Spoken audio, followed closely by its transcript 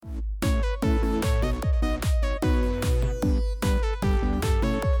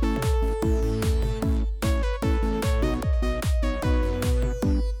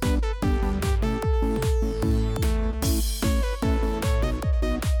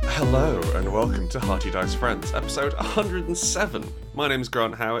Hello and welcome to Hearty Dice Friends, episode 107. My name's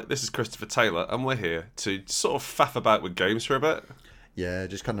Grant Howitt, this is Christopher Taylor, and we're here to sort of faff about with games for a bit. Yeah,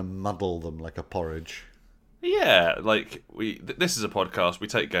 just kind of muddle them like a porridge. Yeah, like this is a podcast. We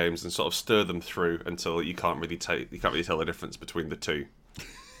take games and sort of stir them through until you can't really tell the difference between the two.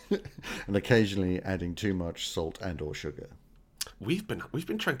 And occasionally adding too much salt and or sugar. We've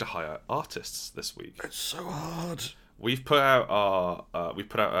been trying to hire artists this week. It's so hard. We've put out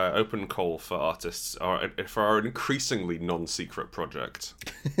our open call for artists for our increasingly non-secret project.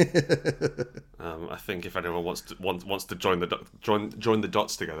 I think if anyone wants to join the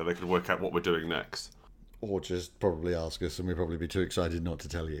dots together, they could work out what we're doing next. Or just probably ask us, and we'd probably be too excited not to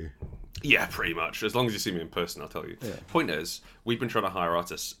tell you. Yeah, pretty much. As long as you see me in person, I'll tell you. Yeah. Point is, we've been trying to hire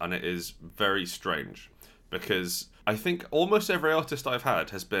artists, and it is very strange because I think almost every artist I've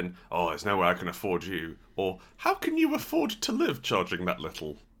had has been, "Oh, there's no way I can afford you," or "How can you afford to live charging that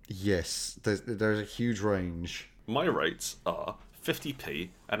little?" Yes, there's a huge range. My rates are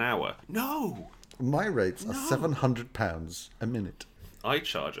 50p an hour. No, My rates are £700 a minute. I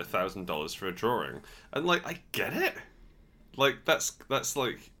charge $1,000 for a drawing, and like I get it. Like that's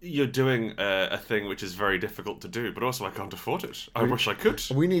like you're doing a thing which is very difficult to do, but also I can't afford it. I wish I could.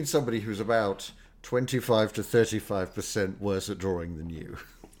 We need somebody who's about 25 to 35% worse at drawing than you.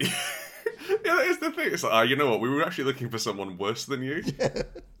 Yeah, that is the thing. It's like, you know what? We were actually looking for someone worse than you. Yeah.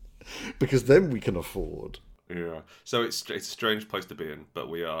 Because then we can afford. Yeah. So it's a strange place to be in, but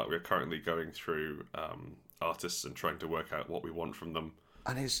we're currently going through artists and trying to work out what we want from them.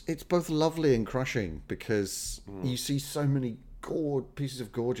 And it's both lovely and crushing because you see so many pieces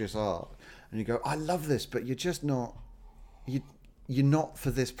of gorgeous art, and you go, "I love this," but you're just not. You're not for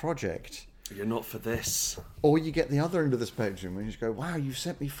this project. You're not for this. Or you get the other end of the spectrum and you just go, "Wow, you've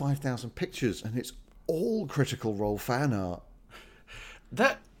sent me 5,000 pictures, and it's all Critical Role fan art."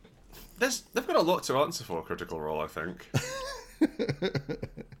 They've got a lot to answer for, Critical Role, I think.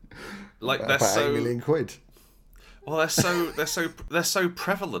 Like they're About so £8 million. well, they're so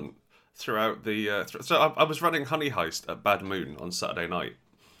prevalent throughout the. So I was running Honey Heist at Bad Moon on Saturday night.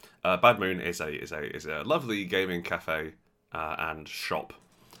 Bad Moon is a lovely gaming cafe and shop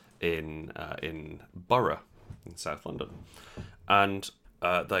in Borough in South London, and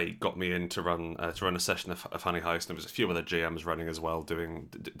they got me in to run a session of Honey Heist. And there was a few other GMs running as well, doing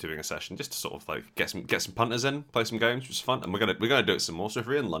a session just to sort of like get some punters in, play some games, which was fun. And we're gonna do it some more. So if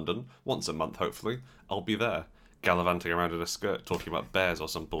you're in London once a month, hopefully, I'll be there, gallivanting around in a skirt, talking about bears or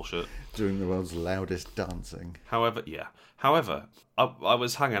some bullshit. Doing the world's loudest dancing. However, I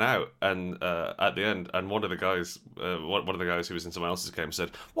was hanging out, and at the end, and one of the guys who was in someone else's game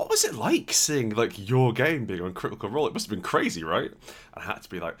said, "What was it like seeing like your game being on Critical Role? It must have been crazy, right?" And I had to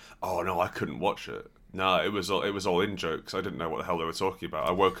be like, "Oh no, I couldn't watch it. No, it was all in jokes. I didn't know what the hell they were talking about.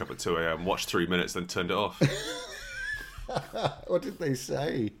 I woke up at 2 a.m, watched 3 minutes, then turned it off." What did they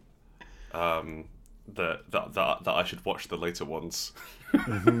say? That I should watch the later ones.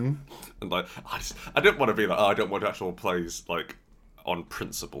 Mm-hmm. And like I didn't want to be like, "Oh, I don't want actual plays like on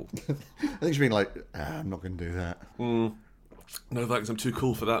principle." I think she's been like, "I'm not going to do that." No thanks, I'm too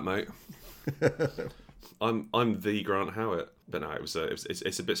cool for that, mate. I'm the Grant Howitt. But no,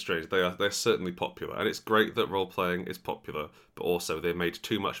 it's a bit strange. They're certainly popular, and it's great that role playing is popular. But also, they made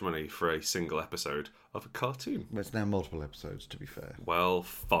too much money for a single episode of a cartoon. It's now multiple episodes, to be fair. Well,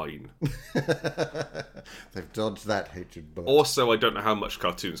 fine. They've dodged that hatred bullet. Also, I don't know how much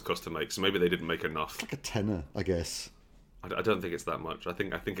cartoons cost to make, so maybe they didn't make enough. Like a tenner, I guess. I don't think it's that much. I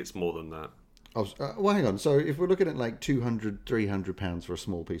think it's more than that. Well, hang on. So if we're looking at like £200, £300 for a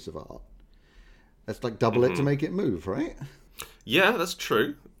small piece of art, that's like double it to make it move, right? Yeah, that's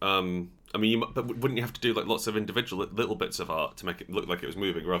true. I mean, but wouldn't you have to do like lots of individual little bits of art to make it look like it was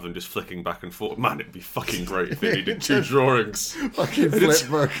moving rather than just flicking back and forth? Man, it'd be fucking great if they needed 2 drawings. Fucking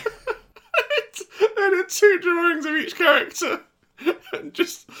flipbook. I did 2 drawings of each character, and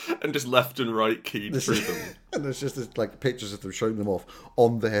just left and right keyed through them. And there's just this, like pictures of them showing them off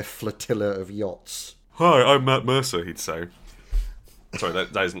on their flotilla of yachts. "Hi, I'm Matt Mercer," he'd say. Sorry,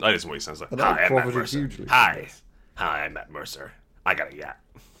 that isn't what he sounds like. Hi, I'm Matt Mercer. Hugely. Hi, I'm Matt Mercer. I got a yacht.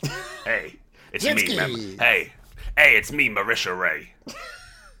 Hey, it's me, Hey, it's me, Marisha Ray.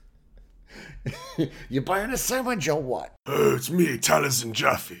 You buying a sandwich or what? It's me, Taliesin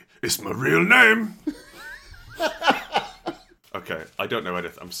Jaffe. It's my real name. Okay, I don't know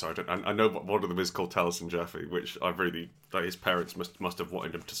anything. I'm sorry. I know one of them is called Taliesin Jaffe, which I really like. His parents must have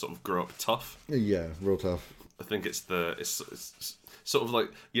wanted him to sort of grow up tough. Yeah, real tough. I think it's sort of like,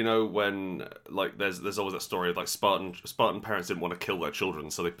 you know, when like there's always that story of like Spartan parents didn't want to kill their children,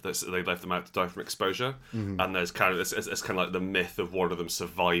 so they left them out to die from exposure. And there's kind of it's kind of like the myth of one of them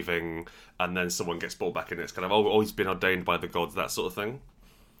surviving, and then someone gets brought back in. It's kind of always been ordained by the gods, that sort of thing.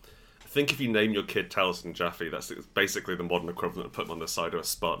 I think if you name your kid Taliesin Jaffe, that's basically the modern equivalent of putting them on the side of a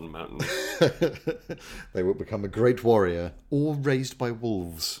Spartan mountain. They will become a great warrior, or raised by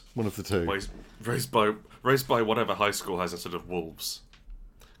wolves. One of the two. Raised by whatever high school has instead of wolves.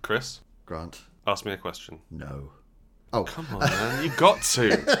 Chris, Grant. ask me a question. No. Oh, Come on, man, you got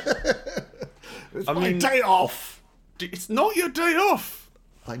to. it's my day off. It's not your day off.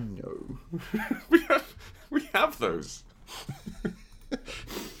 I know. We have those.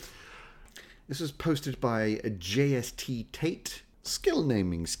 This was posted by a JST Tate skill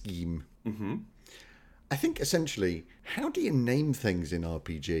naming scheme. Mm-hmm. I think essentially, how do you name things in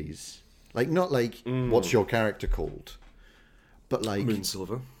RPGs? Like, not like, what's your character called? But like...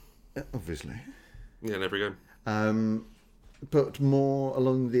 Moonsilver. Obviously. Yeah, there we go. But more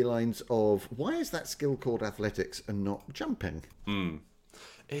along the lines of, why is that skill called athletics and not jumping?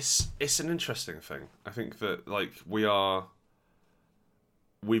 It's an interesting thing. I think that, like,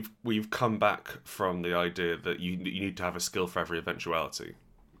 we've come back from the idea that you need to have a skill for every eventuality.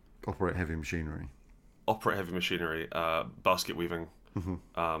 Operate heavy machinery. Basket weaving,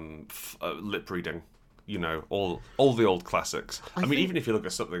 lip reading, you know, all the old classics. I mean, even if you look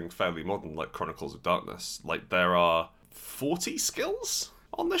at something fairly modern like Chronicles of Darkness, like there are 40 skills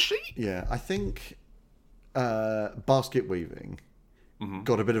on the sheet. Yeah, I think basket weaving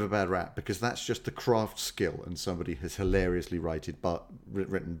got a bit of a bad rap because that's just the craft skill, and somebody has hilariously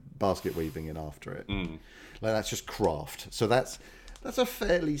written basket weaving in after it. Like, that's just craft. So that's a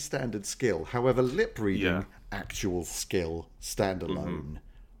fairly standard skill. However, lip reading, actual skill, standalone.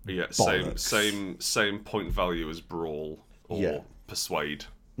 Yeah, same point value as brawl or persuade.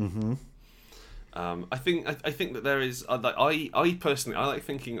 I think that there is. I personally like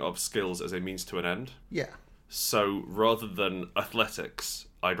thinking of skills as a means to an end. Yeah. So rather than athletics,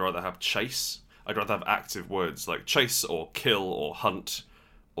 I'd rather have chase. I'd rather have active words like chase or kill or hunt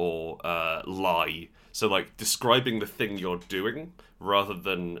or lie. So like describing the thing you're doing rather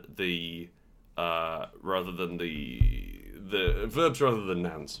than the verbs rather than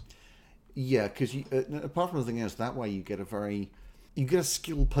nouns. Yeah, because apart from anything else, that way you get a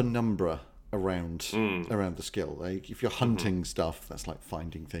skill penumbra around the skill. Like if you're hunting stuff, that's like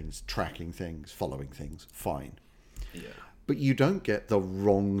finding things, tracking things, following things. Fine. Yeah. But you don't get the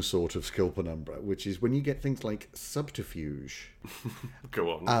wrong sort of skill penumbra, which is when you get things like subterfuge.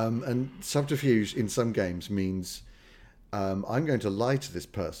 Go on. And subterfuge in some games means I'm going to lie to this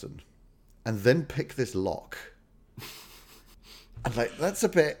person and then pick this lock. And like that's a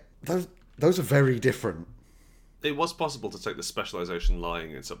bit. Those are very different. It was possible to take the specialisation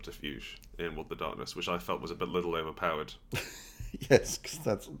lying in subterfuge in World of Darkness, which I felt was a bit little overpowered. Yes, because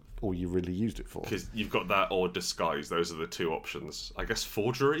that's all you really used it for. Because you've got that or disguise. Those are the two options. I guess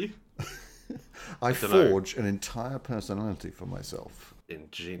forgery? I forge an entire personality for myself.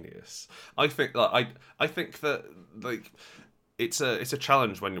 Ingenious. I think that like it's a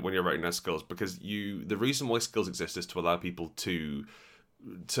challenge when you're writing their skills, because the reason why skills exist is to allow people to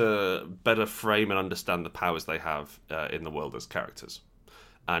better frame and understand the powers they have in the world as characters,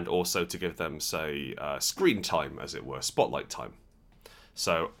 and also to give them, say, screen time, as it were, spotlight time.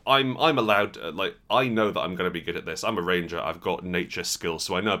 So I'm allowed, I know that I'm going to be good at this. I'm a ranger. I've got nature skills,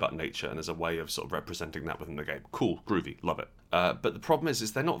 so I know about nature, and there's a way of sort of representing that within the game. Cool, groovy, love it. But the problem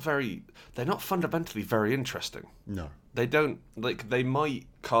is they're not fundamentally very interesting. No. They don't, they might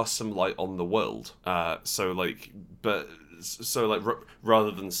cast some light on the world.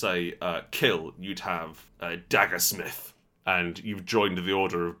 Rather than say kill, you'd have Daggersmith, and you've joined the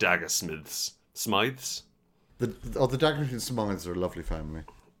order of Daggersmiths. Smythes? The Daggerington Smythes are a lovely family.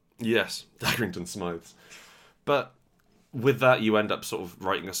 Yes, Daggerington Smythes. But with that, you end up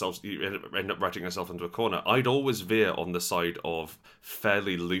writing yourself into a corner. I'd always veer on the side of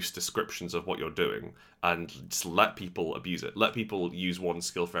fairly loose descriptions of what you're doing and just let people abuse it. Let people use one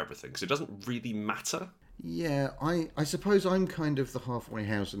skill for everything, because it doesn't really matter. Yeah, I suppose I'm kind of the halfway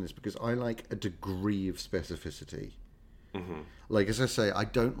house in this, because I like a degree of specificity. Mm-hmm. Like, as I say, I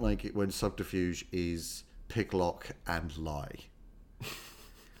don't like it when subterfuge is pick, lock, and lie.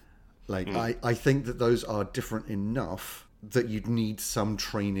 I think that those are different enough that you'd need some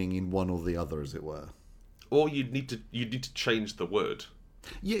training in one or the other, as it were. Or you'd need to change the word.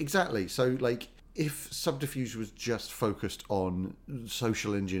 Yeah, exactly. So, like, if subterfuge was just focused on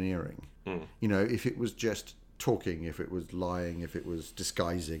social engineering, you know, if it was just talking, if it was lying, if it was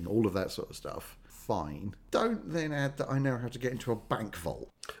disguising, all of that sort of stuff, fine. Don't then add that I know how to get into a bank vault.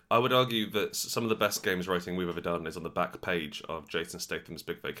 I would argue that some of the best games writing we've ever done is on the back page of Jason Statham's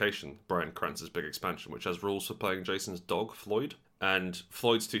Big Vacation, Bryan Cranston's Big Expansion, which has rules for playing Jason's dog, Floyd. And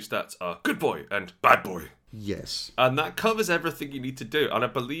Floyd's 2 stats are good boy and bad boy. Yes. And that covers everything you need to do. And I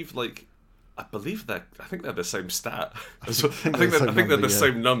believe I think they're the same stat. I think they're the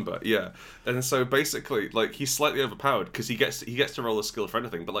same number. Yeah. And so basically, like, he's slightly overpowered because he gets to roll a skill for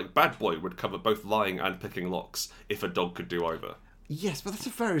anything. But like, bad boy would cover both lying and picking locks if a dog could do either. Yes, but that's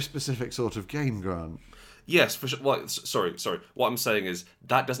a very specific sort of game, Grant. Yes, for sure. Well, sorry. What I'm saying is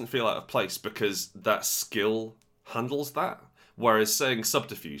that doesn't feel out of place because that skill handles that. Whereas saying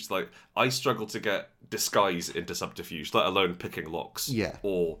subterfuge, like, I struggle to get disguise into subterfuge, let alone picking locks. Yeah.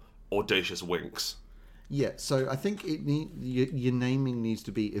 Or audacious winks. Yeah, so I think your naming needs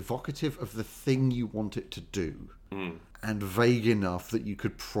to be evocative of the thing you want it to do, and vague enough that you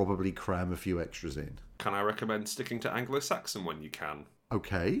could probably cram a few extras in. Can I recommend sticking to Anglo-Saxon when you can?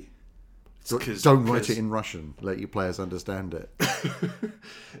 Okay. Don't write it in Russian. Let your players understand it.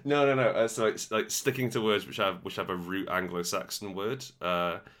 No. So it's like sticking to words which have a root Anglo-Saxon word,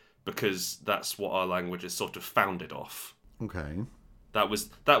 because that's what our language is sort of founded off. Okay. That was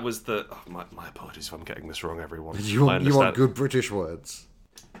the. Oh, my apologies if I'm getting this wrong, everyone. You want good British words?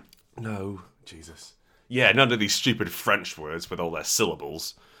 No, Jesus. Yeah, none of these stupid French words with all their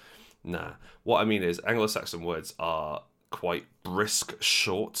syllables. Nah. What I mean is, Anglo-Saxon words are quite brisk,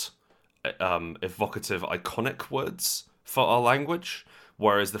 short, evocative, iconic words for our language,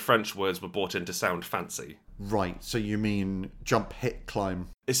 whereas the French words were brought in to sound fancy. Right, so you mean jump, hit, climb.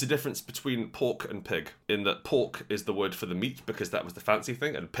 It's the difference between pork and pig, in that pork is the word for the meat because that was the fancy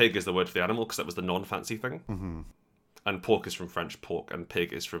thing, and pig is the word for the animal because that was the non-fancy thing. Mm-hmm. And pork is from French pork, and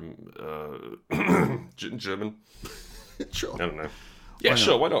pig is from German. Sure. I don't know. Yeah,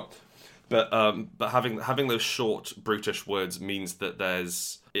 sure, why not? But having those short, brutish words means that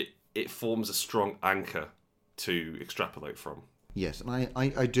it forms a strong anchor to extrapolate from. Yes, and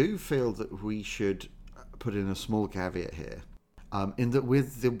I do feel that we should put in a small caveat here, in that we're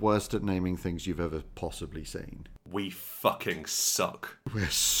the worst at naming things you've ever possibly seen. We fucking suck. We're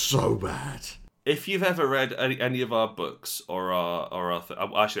so bad. If you've ever read any of our books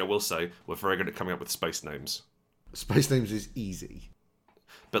actually, I will say we're very good at coming up with space names. Space names is easy.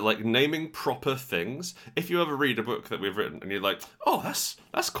 But like naming proper things, if you ever read a book that we've written and you're like, oh,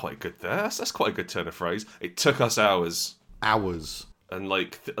 that's quite good there. That's quite a good turn of phrase. It took us hours. And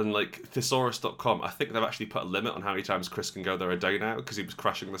like thesaurus.com, I think they've actually put a limit on how many times Chris can go there a day now because he was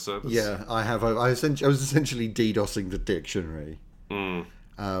crashing the service. Yeah, I have. I was essentially DDoSing the dictionary.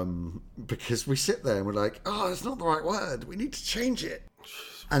 Because we sit there and we're like, oh, it's not the right word. We need to change it.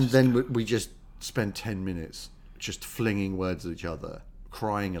 And then we just spend 10 minutes just flinging words at each other,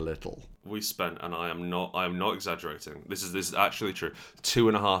 crying a little. We spent, and I am not exaggerating. This is actually true.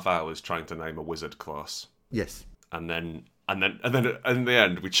 2.5 hours trying to name a wizard class. Yes. And then in the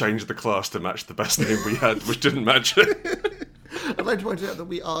end, we changed the class to match the best name we had, which didn't match it. I'd like to point out that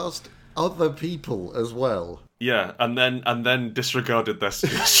we asked other people as well. Yeah, and then disregarded their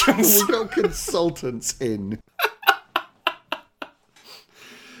suggestions. We got consultants in.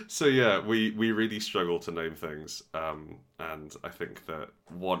 So yeah, we really struggle to name things, and I think that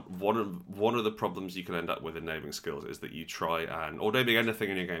one of the problems you can end up with in naming skills is that you try or naming anything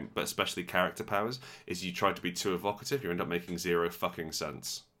in your game, but especially character powers, is you try to be too evocative. You end up making zero fucking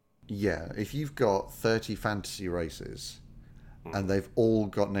sense. Yeah, if you've got 30 fantasy races, and they've all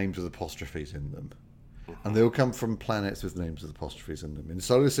got names with apostrophes in them, and they all come from planets with names with apostrophes in them, in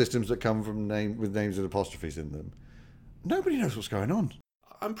solar systems that come from with names with apostrophes in them, nobody knows what's going on.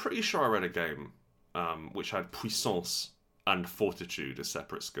 I'm pretty sure I read a game which had puissance and fortitude as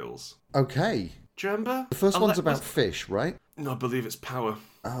separate skills. Okay. Do you remember? The first one's about fish, right? No, I believe it's power.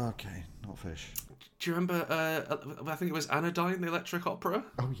 Oh, okay, not fish. Do you remember, I think it was Anodyne, the electric opera?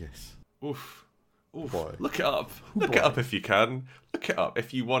 Oh, yes. Oof. Boy. Look it up. Look it up if you can. Look it up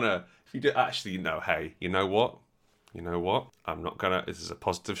if you wanna. If you do, actually, no. Hey, you know what? I'm not gonna. This is a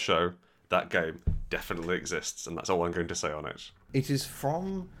positive show. That game definitely exists, and that's all I'm going to say on it. It is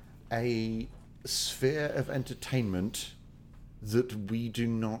from a sphere of entertainment that we do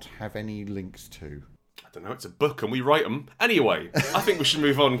not have any links to. I don't know. It's a book, and we write them anyway. I think we should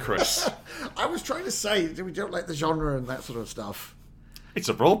move on, Chris. I was trying to say we don't like the genre and that sort of stuff. It's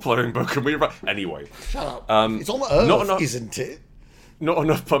a role-playing book, and we write anyway. Shut up. It's on Earth, isn't it? Not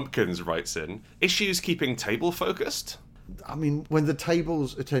Enough Pumpkins writes in issues keeping table focused. I mean, when the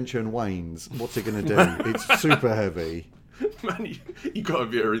table's attention wanes, what's it going to do? It's super heavy. Man, you got to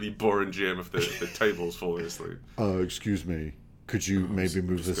be a really boring GM if the table's falling asleep. Oh, excuse me. Could you maybe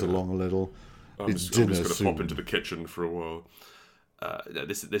move this along a little? I'm It's just dinner going to soon. pop into the kitchen for a while.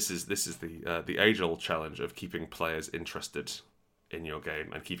 This is the age-old challenge of keeping players interested in your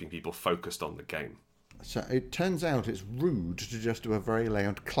game and keeping people focused on the game. So it turns out it's rude to just do a very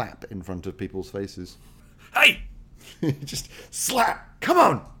loud clap in front of people's faces. Hey, Just slap! Come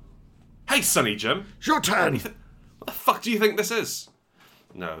on! hey, Sonny Jim, It's your turn! what the fuck do you think this is?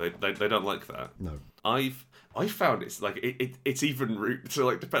 No, they don't like that. No. I found it's like it's even rude to,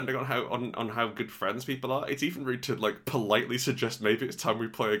 like, depending on how good friends people are, it's even rude to, like, politely suggest maybe it's time we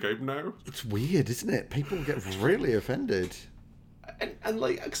play a game now. It's weird, isn't it? People get really offended. And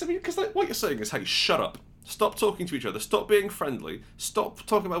like, because like what you're saying is, hey, shut up, stop talking to each other, stop being friendly, stop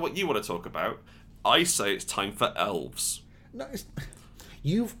talking about what you want to talk about. I say it's time for elves. No,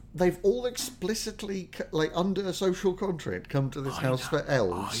 they've all explicitly, like, under a social contract, come to this house for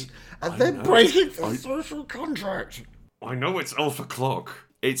elves, and they're breaking the social contract. I know it's elf o'clock.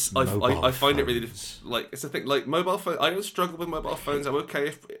 I find it really like, it's a thing, like, mobile phone. I don't struggle with mobile phones. I'm okay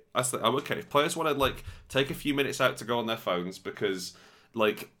if players want to, like, take a few minutes out to go on their phones, because,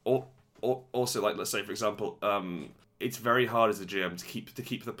 like, also, like, let's say for example, it's very hard as a GM to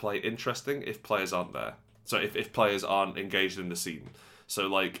keep the play interesting if players aren't there. So if players aren't engaged in the scene. So,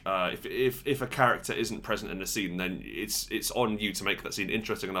 like, if a character isn't present in the scene, then it's on you to make that scene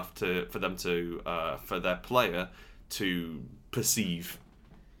interesting enough for their player to perceive,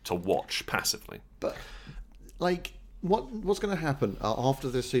 to watch passively. But, like, what's going to happen after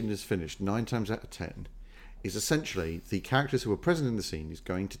this scene is finished, 9 times out of 10, is essentially the characters who are present in the scene is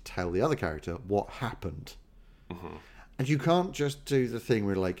going to tell the other character what happened. Mm-hmm. And you can't just do the thing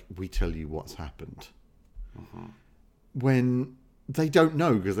where, like, we tell you what's happened. Mm-hmm. When they don't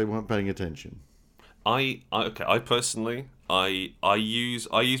know because they weren't paying attention. I personally use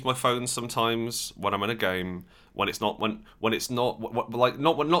my phone sometimes when I'm in a game, when it's not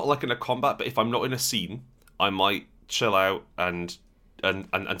like in a combat, but if I'm not in a scene, I might chill out and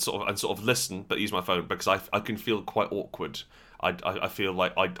sort of listen, but use my phone, because I can feel quite awkward. I feel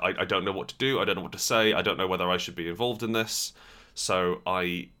like I don't know what to do, I don't know what to say, I don't know whether I should be involved in this, so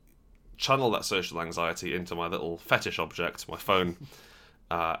I channel that social anxiety into my little fetish object, my phone.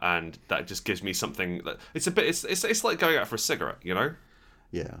 And that just gives me something that it's like going out for a cigarette, you know?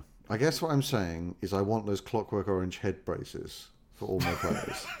 Yeah. I guess what I'm saying is I want those Clockwork Orange head braces for all my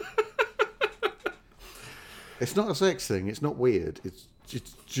players. It's not a sex thing. It's not weird. It's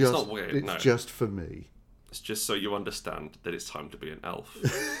just not weird, It's no. just for me. It's just so you understand that it's time to be an elf.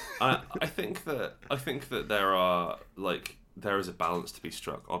 I think that there is a balance to be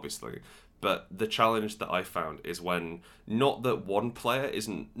struck, obviously. But the challenge that I found is when not that one player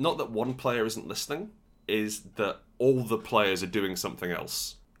isn't listening, is that all the players are doing something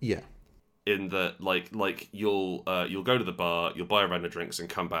else. Yeah. In that, like you'll go to the bar, you'll buy a round of drinks and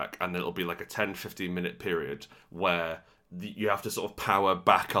come back, and then it'll be like a 10-15 minute period where you have to sort of power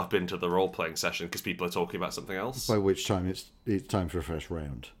back up into the role playing session because people are talking about something else. By which time it's time for a fresh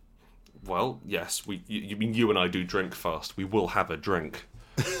round. Well, yes, you mean you and I do drink fast. We will have a drink.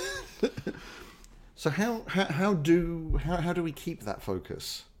 So how do we keep that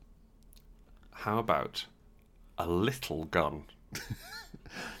focus? How about a little gun?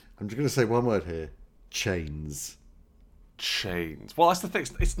 I'm just going to say one word here: chains. Chains. Well, that's the thing.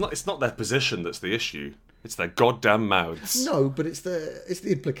 It's not their position that's the issue. It's their goddamn mouths. No, but it's the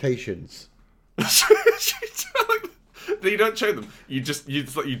implications. You don't chain them.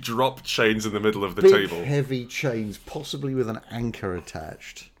 You drop chains in the middle of the Big, table. heavy chains, possibly with an anchor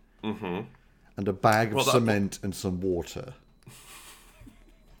attached. Mm-hmm. And a bag of cement and some water.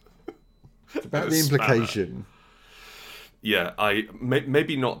 It's about the implication. Yeah,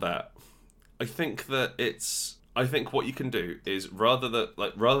 maybe not that. I think what you can do is rather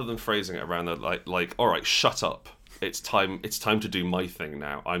than phrasing it around like all right, shut up. It's time to do my thing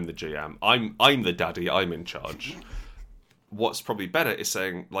now. I'm the GM. I'm the daddy. I'm in charge. What's probably better is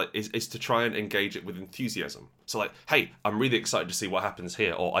saying is to try and engage it with enthusiasm. So like, hey, I'm really excited to see what happens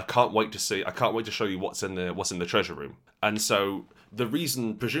here, or I can't wait to show you what's in the treasure room. And so the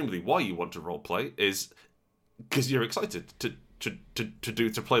reason, presumably, why you want to roleplay is because you're excited to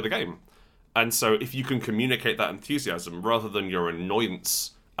play the game. And so if you can communicate that enthusiasm rather than your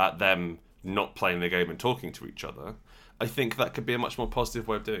annoyance at them not playing the game and talking to each other, I think that could be a much more positive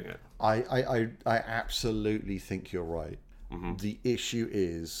way of doing it. I absolutely think you're right. Mm-hmm. The issue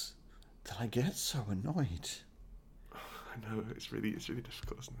is that I get so annoyed. I know, it's really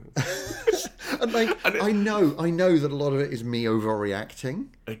difficult, isn't it? I know that a lot of it is me overreacting.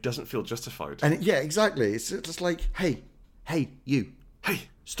 It doesn't feel justified. And yeah, exactly. It's just like, hey, you. Hey,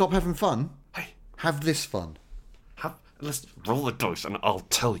 stop having fun. Hey, have this fun. Let's roll the dice, and I'll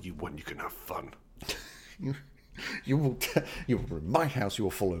tell you when you can have fun. You will in my house. You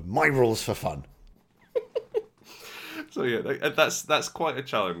will follow my rules for fun. So yeah, that's quite a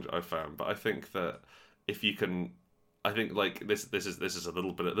challenge I found. But I think that if you can, I think like this is a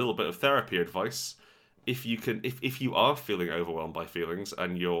little bit of therapy advice. If you are feeling overwhelmed by feelings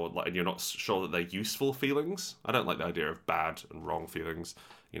and you're not sure that they're useful feelings, I don't like the idea of bad and wrong feelings,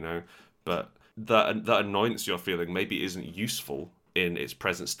 but that annoyance you're feeling maybe isn't useful in its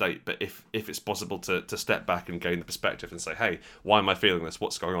present state. But if it's possible to step back and gain the perspective and say, hey, why am I feeling this?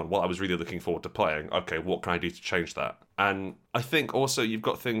 What's going on? Well, I was really looking forward to playing. Okay, what can I do to change that? And I think also you've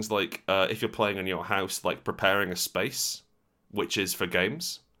got things like if you're playing in your house, like preparing a space, which is for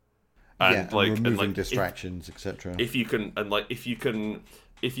games. And removing distractions, etc. If you can,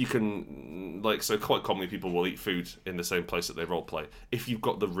 so quite commonly people will eat food in the same place that they roleplay. If you've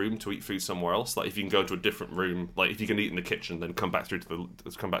got the room to eat food somewhere else, like if you can go to a different room, like if you can eat in the kitchen, then come back through to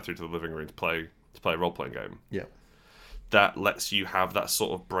the living room to play a role playing game. Yeah, that lets you have that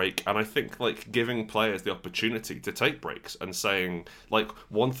sort of break. And I think like giving players the opportunity to take breaks and saying like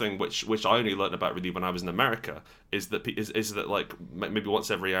one thing which I only learned about really when I was in America is that like maybe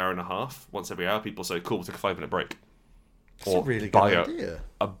once every hour, people say, cool, we'll take a 5-minute break. That's a really good idea.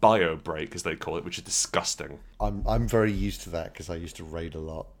 A bio break, as they call it, which is disgusting. I'm very used to that because I used to raid a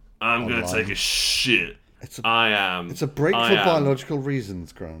lot. I'm going to take a shit. It's a break for biological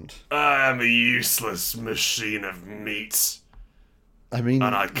reasons, Grant. I am a useless machine of meat. I mean,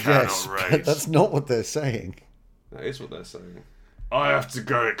 and I cannot yes, raid. But that's not what they're saying. That is what they're saying. I have to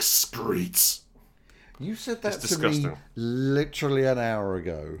go excrete. You said that to me literally an hour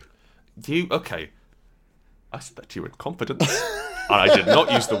ago. Okay. I said that to you in confidence. And I did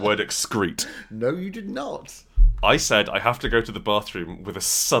not use the word excrete. No, you did not. I said I have to go to the bathroom with a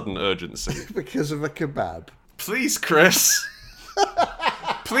sudden urgency. Because of a kebab. Please, Chris.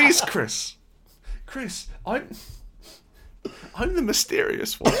 Please, Chris. Chris, I'm the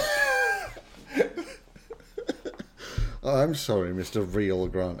mysterious one. I'm sorry, Mr. Real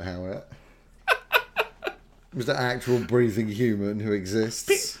Grant Howard. Mr. Actual breathing human who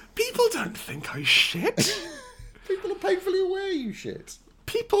exists. People don't think I shit. People are painfully aware you shit.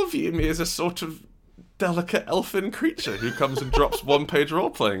 People view me as a sort of delicate elfin creature who comes and drops one-page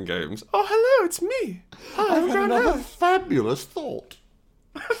role-playing games. Oh, hello, it's me. Hi, I've had another fabulous thought.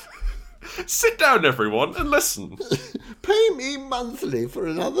 Sit down, everyone, and listen. Pay me monthly for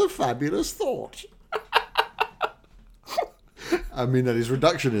another fabulous thought. I mean, that is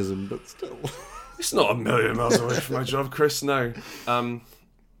reductionism, but still. It's not a million miles away from my job, Chris, no.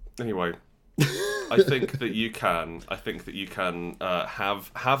 Anyway, I think that you can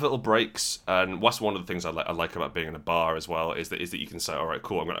have little breaks, and that's one of the things I like about being in a bar as well, is that you can say, all right,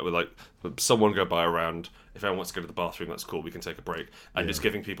 cool, I'm going to like someone go by around. If anyone wants to go to the bathroom, that's cool, we can take a break. And just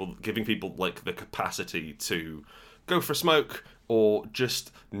giving people like the capacity to go for a smoke or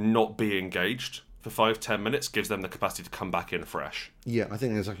just not be engaged for 5-10 minutes gives them the capacity to come back in fresh. Yeah, I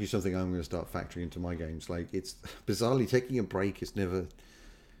think that's actually something I'm going to start factoring into my games. Like, it's bizarrely taking a break is never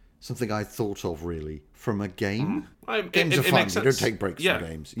something I thought of really from a game. Games are fun. You don't take breaks from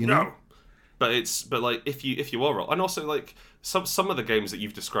games, you know. No. But like if you are, and also like some of the games that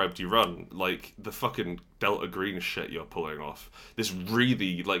you've described you run, like the fucking Delta Green shit you're pulling off, this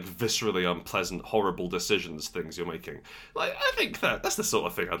really like viscerally unpleasant, horrible decisions things you're making. Like I think that's the sort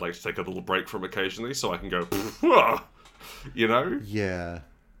of thing I'd like to take a little break from occasionally, so I can go, you know? Yeah.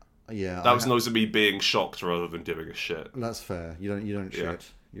 That was noise of me being shocked rather than giving a shit. That's fair. You don't shit. Yeah.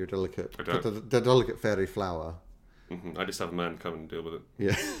 You're delicate. I don't. The delicate fairy flower. Mm-hmm. I just have a man come and deal with it.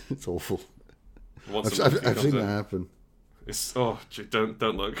 Yeah, it's awful. I've seen that happen. It's don't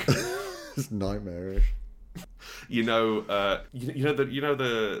look. It's nightmarish. You know the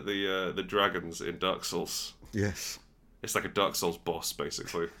dragons in Dark Souls. Yes. It's like a Dark Souls boss,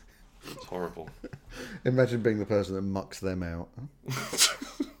 basically. It's horrible. Imagine being the person that mucks them out.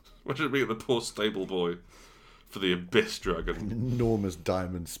 Imagine being the poor stable boy for the Abyss Dragon. An enormous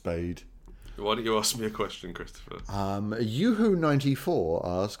diamond spade. Why don't you ask me a question, Christopher? Yuhu94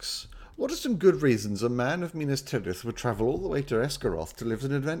 asks, what are some good reasons a man of Minas Tirith would travel all the way to Esgaroth to live as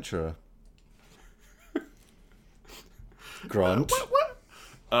an adventurer? Grant.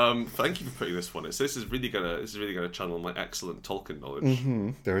 Thank you for putting this one. This is really gonna channel my excellent Tolkien knowledge.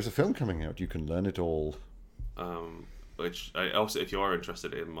 Mm-hmm. There is a film coming out. You can learn it all. Which I also, if you are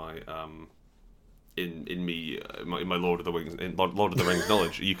interested in my in my Lord of the Rings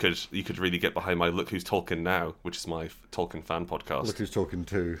knowledge, you could really get behind my Look Who's Tolkien Now, which is my Tolkien fan podcast. Look Who's Talking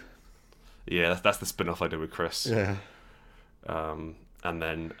Too. Yeah, that's the spin-off I did with Chris. Yeah. And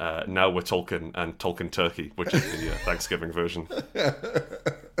then now we're Tolkien and Tolkien Turkey, which is the Thanksgiving version.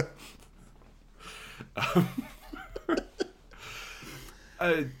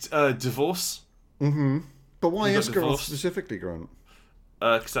 Divorce. But why You got Esgaroth divorced? specifically, Grant?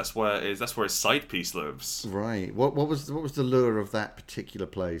 Because that's where his side piece lives. Right. What was the lure of that particular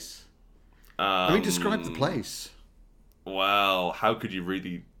place? I mean, describe the place. Well, how could you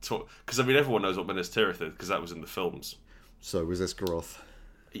really talk? Because I mean, everyone knows what Minas Tirith is because that was in the films. So was Esgaroth.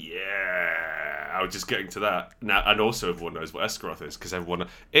 Yeah, I was just getting to that now, and also everyone knows what Esgaroth is because everyone.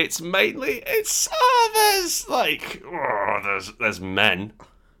 There's there's men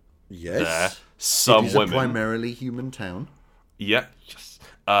Yes. there, some It is a women. primarily human town. Yeah,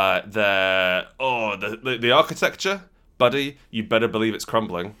 the architecture, buddy. You better believe it's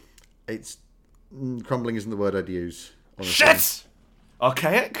crumbling. It's crumbling isn't the word I'd use. Honestly. Shit!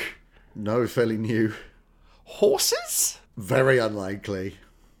 Archaic? No, fairly new. Horses? Very unlikely.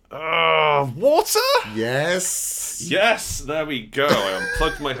 Water? Yes. Yes, there we go. I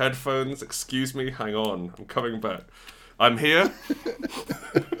unplugged my headphones. Excuse me, hang on. I'm coming back. I'm here.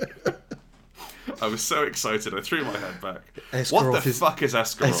 I was so excited, I threw my head back. What the fuck is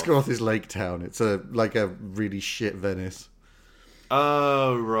Esgaroth? Esgaroth is Lake Town. It's like a really shit Venice.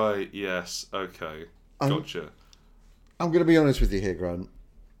 Oh, right, yes, okay. Gotcha. I'm going to be honest with you here, Grant.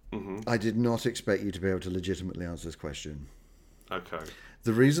 I did not expect you to be able to legitimately answer this question. Okay.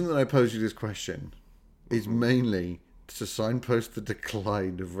 The reason that I posed you this question is mainly to signpost the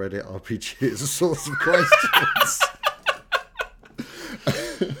decline of Reddit RPG as a source of questions.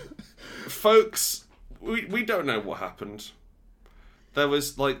 Folks, we don't know what happened. There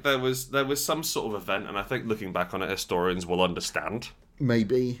was some sort of event, and I think looking back on it, historians will understand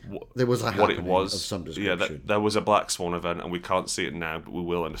Maybe there was a what happening it was. of some description. Yeah, there was a Black Swan event, and we can't see it now, but we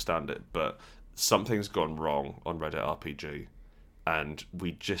will understand it. But something's gone wrong on Reddit RPG, and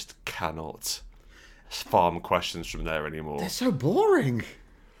we just cannot farm questions from there anymore. They're so boring.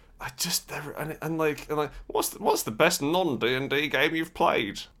 What's the best non-D&D game you've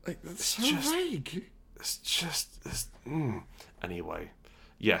played? It's so vague. Anyway,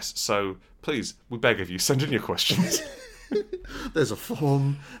 yes. So please, we beg of you, send in your questions. There's a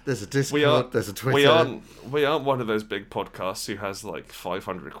forum. There's a Discord. There's a Twitter. We aren't one of those big podcasts who has like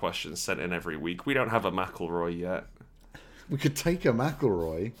 500 questions sent in every week. We don't have a McElroy yet. We could take a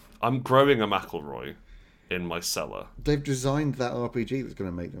McElroy. I'm growing a McElroy in my cellar. They've designed that RPG that's going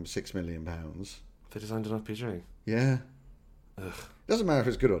to make them £6 million. They designed an RPG. Yeah. Ugh. Doesn't matter if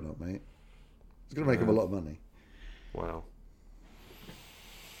it's good or not, mate. It's going to make them a lot of money. Wow.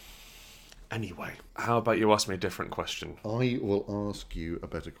 Anyway, how about you ask me a different question? I will ask you a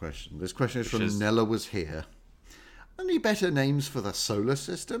better question. This question is from Nella Was Here. Any better names for the solar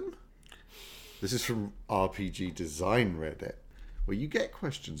system? This is from RPG Design Reddit, where you get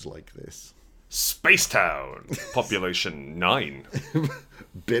questions like this. Spacetown! Population 9.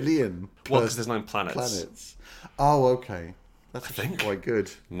 Billion. Well, because there's 9 planets. Oh, okay. That's think. quite good.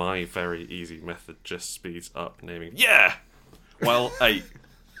 My very easy method just speeds up naming. Yeah! Well, 8.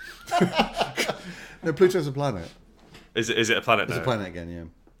 No, Pluto's a planet. Is it a planet now? It's a planet again,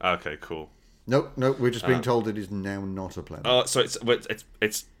 yeah. Okay, cool. Nope, we're just being told it is now not a planet. Oh, so it's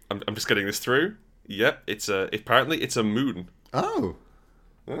I'm just getting this through. Yep, apparently it's a moon. Oh,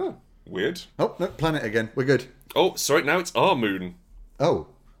 Weird. no, planet again. We're good. Oh, sorry, now it's our moon. Oh,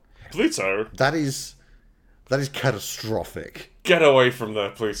 Pluto. that is catastrophic. Get away from there,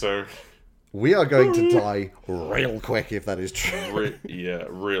 Pluto. We are going to die real quick if that is true.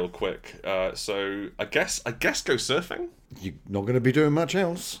 Real quick. So I guess go surfing. You're not going to be doing much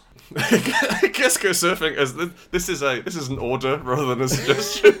else. I guess go surfing as this is an order rather than a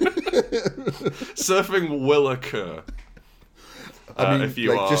suggestion. Surfing will occur. I mean, if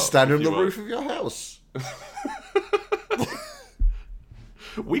you are, just stand on if the you are- roof of your house.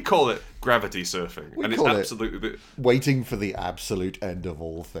 We call it gravity surfing, and it's call it- absolutely Waiting for the absolute end of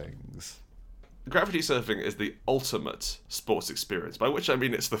all things. gravity surfing is the ultimate sports experience. By which I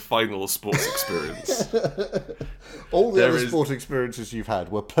mean it's the final sports experience. All the There other is- sport experiences you've had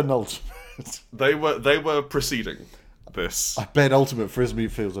were penultimate. They were preceding this. I bet Ultimate Frisbee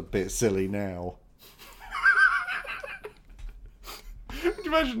feels a bit silly now.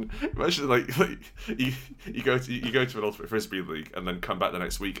 Imagine like you go to an ultimate frisbee league and then come back the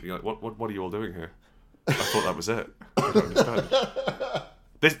next week and you're like, what are you all doing here? I thought that was it. I don't understand.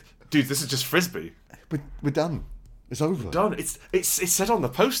 This is just frisbee. We're done. It's over. Done. It's said on the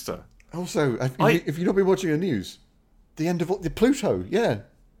poster. Also, if you've not been watching the news, the end of the Pluto, yeah.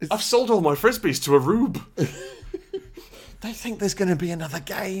 I've sold all my frisbees to Arube. They think there's going to be another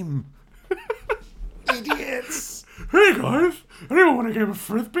game. Idiots. Hey guys, Anyone want a game of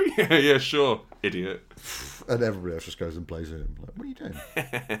frisbee? Yeah, sure, idiot. And everybody else just goes and plays it. Like, what are you doing?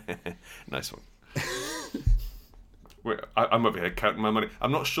 Nice one. I'm over here counting my money.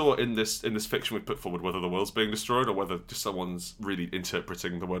 I'm not sure in this fiction we put forward whether the world's being destroyed or whether just someone's really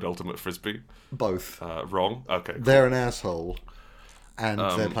interpreting the word ultimate frisbee Both. wrong. Okay, cool. They're an asshole, and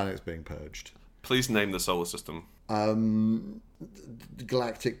their planet's being purged. Please name the solar system.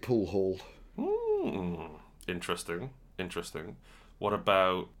 Galactic Pool Hall. Interesting. What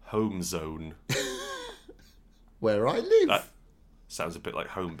about Home Zone? Where I live. That sounds a bit like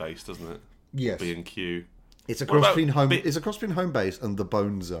home base, doesn't it? Yes. B&Q. It's a What cross about between home. B- It's a cross between Home Base and the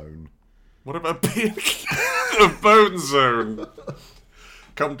Bone Zone. What about B&Q? The Bone Zone.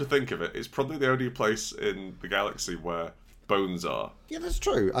 Come to think of it, it's probably the only place in the galaxy where bones are. Yeah, that's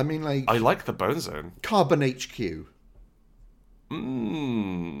true. I mean, like I like the Bone Zone. Carbon HQ.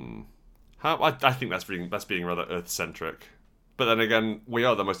 I think that's being rather Earth-centric. But then again, we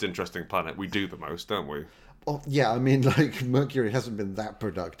are the most interesting planet. We do the most, don't we? Oh, yeah, I mean, like Mercury hasn't been that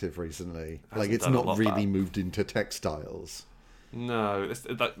productive recently. Like it's done a not lot really bad. moved into textiles. No,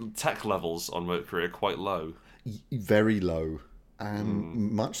 tech levels on Mercury are quite low. Very low.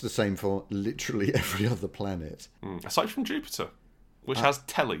 And much the same for literally every other planet. Aside from Jupiter, which has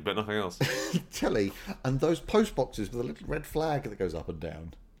telly but nothing else. Telly, and those post boxes with a little red flag that goes up and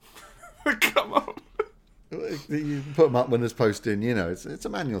down. Come on. You put them up when there's posting, you know, it's a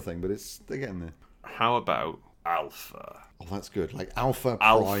manual thing, but they're getting there. How about Alpha? Oh, that's good. Like Alpha, Prime,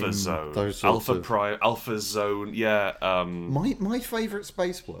 Alpha Zone. those sorts Alpha of... Prime, Alpha Zone, yeah. My favourite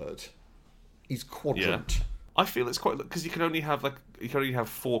space word is quadrant. Yeah. I feel it's quite because you can only have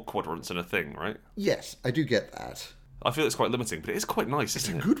 4 quadrants in a thing, right? Yes, I do get that. I feel it's quite limiting, but it is quite nice. It's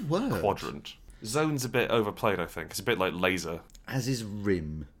a good word. Quadrant. Zone's a bit overplayed, I think. It's a bit like laser. As is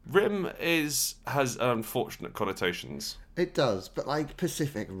rim. Rim has unfortunate connotations. It does, but like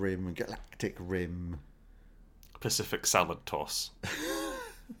Pacific Rim, Galactic Rim. Pacific salad toss.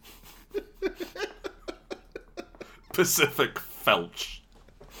 Pacific felch.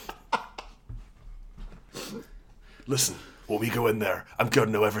 Listen, when we go in there, I'm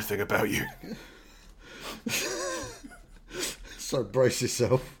gonna know everything about you. So brace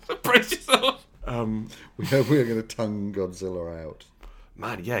yourself. Brace yourself. We are going to tongue Godzilla out.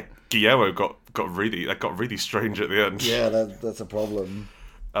 Man, yeah, Guillermo got really strange at the end. Yeah, that's a problem.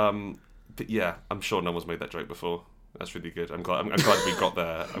 But yeah, I'm sure no one's made that joke before. That's really good. I'm glad we got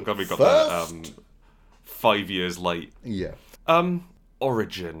there. I'm glad we got there 5 years late. Yeah.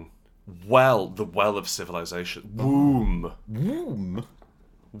 Origin. Well, the well of civilization. Womb. Womb.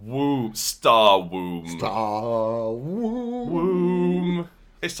 Womb. Star womb. Star Womb. Womb.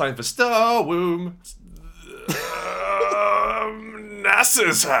 It's time for Star Womb.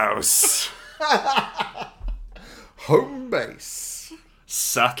 NASA's house. Home Base.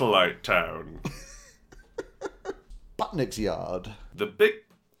 Satellite town. Butnick's Yard. The big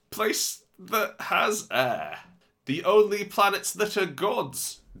place that has air. The only planets that are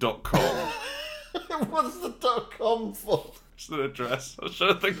gods.com. What's the .com for? It's an address. I was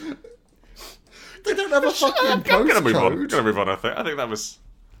trying to think. They don't have a fucking I'm gonna move on. postcode. Gonna move on. I think that was.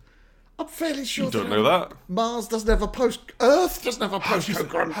 I'm fairly sure. You don't know that. Mars doesn't have a post. Earth doesn't have a postcode.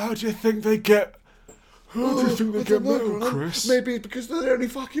 Grant. How do you think they get? How do you think they get metal, Chris? Maybe it's because they're the only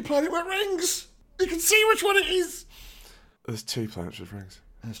fucking planet with rings. You can see which one it is. There's 2 planets with rings.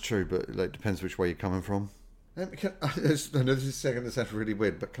 That's true, but it like, depends which way you're coming from. I know this is going to sound really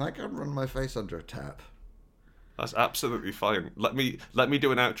weird, but can I go and run my face under a tap? That's absolutely fine. Let me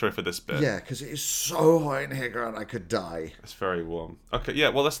do an outro for this bit. Yeah, because it is so hot in here, Grant. I could die. It's very warm. Okay, yeah.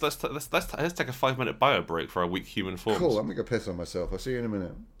 Well, let's take a 5-minute bio break for our weak human forms. Cool. I'm gonna go piss on myself. I'll see you in a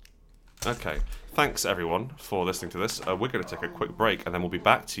minute. Okay. Thanks everyone for listening to this. We're going to take a quick break, and then we'll be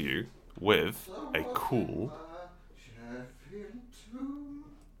back to you with a cool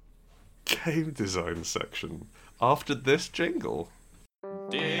game design section after this jingle.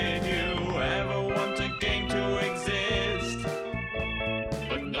 Did you ever want a game to exist,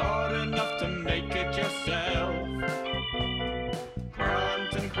 but not enough to make it yourself?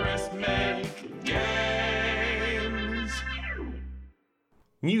 Grant and Chris make games.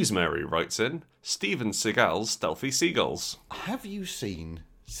 Newsmary writes in, Steven Seagal's Stealthy Seagulls. Have you seen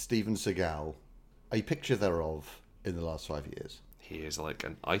Steven Seagal, a picture thereof, in the last 5 years? He is like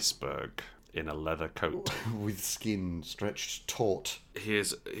an iceberg in a leather coat. With skin stretched taut.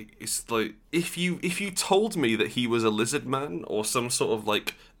 It's like if you told me that he was a lizard man or some sort of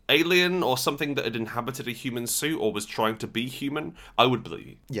like alien or something that had inhabited a human suit or was trying to be human, I would believe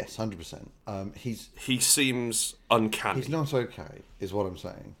you. Yes, 100%. He seems uncanny. He's not okay, is what I'm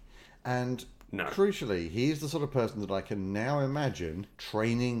saying. And No. Crucially, he is the sort of person that I can now imagine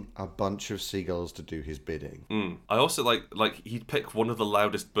training a bunch of seagulls to do his bidding. I also like he'd pick one of the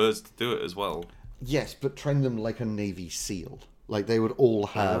loudest birds to do it as well. Yes, but train them like a Navy SEAL. Like they would all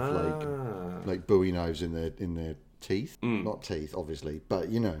have like Bowie knives in their teeth. Not teeth, obviously, but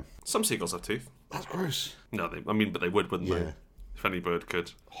you know. Some seagulls have teeth. That's gross. No, but they would, wouldn't Yeah. they? If any bird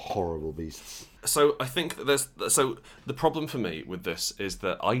could. Horrible beasts. So I think that the problem for me with this is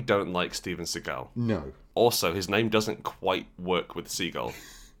that I don't like Steven Seagal. No. Also, his name doesn't quite work with seagull.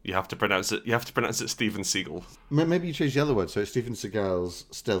 You have to pronounce it Steven Seagal. Maybe you change the other word, so it's Stephen Seagal's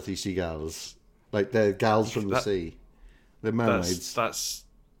stealthy seagulls. Like they're gals from the sea. They're mermaids.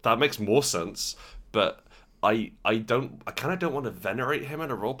 That makes more sense, but I kind of don't want to venerate him in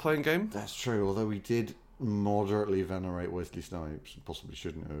a role playing game. That's true, although we did moderately venerate Wesley Snipes. Possibly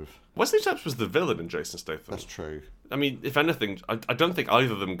shouldn't have. Wesley Snipes was the villain in Jason Statham. That's true. I mean, if anything, I don't think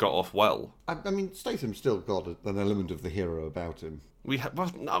either of them got off well. I mean, Statham still got an element of the hero about him. We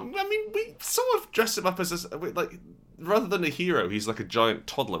sort of dress him up as rather than a hero, he's like a giant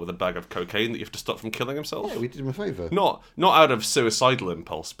toddler with a bag of cocaine that you have to stop from killing himself. Yeah, we did him a favour. Not out of suicidal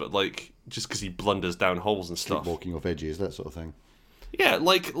impulse, but like just because he blunders down holes and stuff. Keep walking off edges, that sort of thing. Yeah,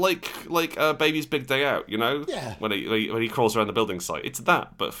 like Baby's Big Day Out, you know? Yeah. When he crawls around the building site. It's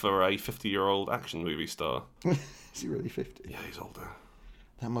that, but for a 50-year-old action movie star. Is he really 50? Yeah, he's older.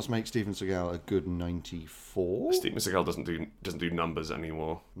 That must make Steven Seagal a good 94. Steven Seagal doesn't do numbers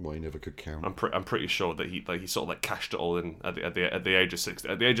anymore. Well, he never could count. I'm pretty sure that he sort of like cashed it all in at the age of 60.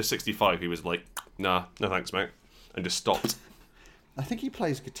 At the age of 65, he was like, nah, no thanks, mate, and just stopped. I think he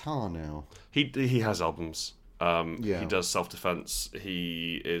plays guitar now. He has albums. Yeah. He does self-defense.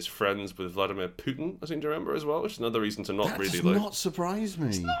 He is friends with Vladimir Putin, I seem to remember, as well, which is another reason to not That really does like... not surprise me.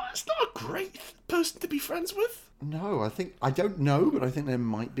 It's not a great person to be friends with. No, I don't know, but I think there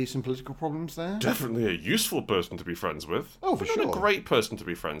might be some political problems there. Definitely a useful person to be friends with. Oh, for but not sure. a great person to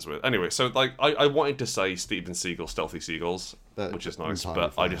be friends with. Anyway, so like I wanted to say Steven Seagal, Stealthy Seagulls, That's which is nice, entirely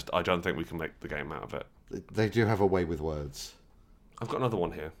but fair. I don't think we can make the game out of it. They do have a way with words. I've got another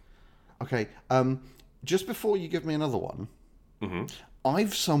one here. Okay, just before you give me another one, Mm-hmm.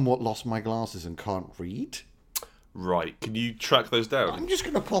 I've somewhat lost my glasses and can't read. Right, can you track those down? I'm just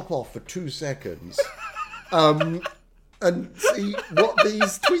going to pop off for 2 seconds and see what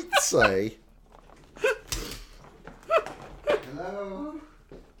these tweets say. Hello?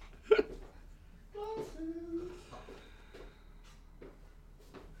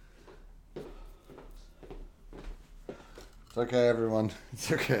 It's okay, everyone.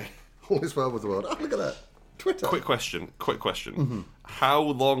 It's okay. All is well with the world. Oh, look at that. Twitter. Quick question. Mm-hmm. How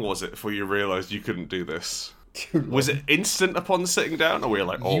long was it before you realised you couldn't do this? Was it instant upon sitting down, or were you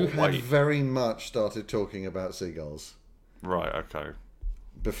like, oh, You had wait? very much started talking about seagulls Right, okay.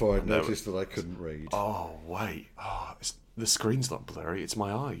 before I noticed that I couldn't read. Oh, wait. Oh, the screen's not blurry, it's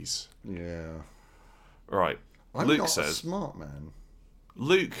my eyes. Yeah. Right. I'm Luke not a says, smart man.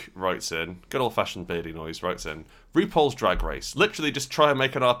 Luke writes in, good old-fashioned beardy noise, writes in, RuPaul's Drag Race. Literally just try and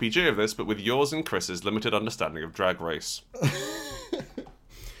make an RPG of this, but with yours and Chris's limited understanding of Drag Race.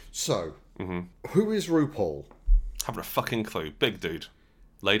 So, who is RuPaul? Haven't a fucking clue. Big dude.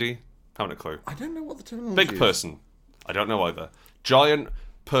 Lady? Haven't a clue. I don't know what the terminology Big is. person. I don't know either. Giant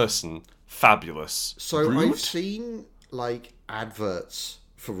person. Fabulous. So Rude? I've seen, like, adverts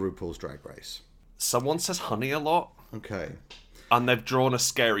for RuPaul's Drag Race. Someone says honey a lot, Okay. and they've drawn a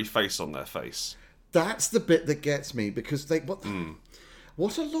scary face on their face. That's the bit that gets me, because Hmm.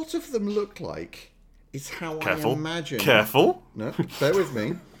 what a lot of them look like is how Careful. I imagine... Careful. No, bear with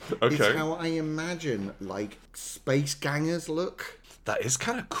me. Okay. It's how I imagine, like, space gangers look. That is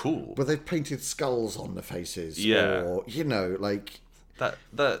kind of cool. Where they've painted skulls on the faces. Yeah. Or, you know, like... It's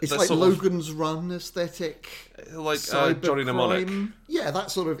It's like Logan's Run aesthetic. like Cybercrime. Johnny Mnemonic. Yeah,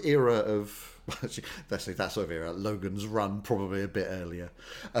 that sort of era of... Let's say that sort of era. Logan's Run, probably a bit earlier.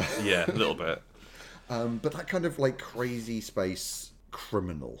 Yeah, a little bit. But that kind of, like, crazy space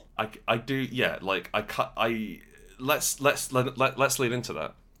criminal. I do. Yeah, like let's lean into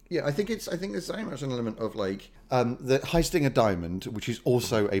that. Yeah, I think there's very much an element of, like, the heisting a diamond, which is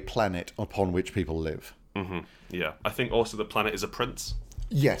also a planet upon which people live. Yeah, I think also the planet is a prince.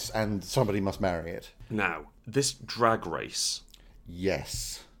 Yes, and somebody must marry it. Now, this Drag Race.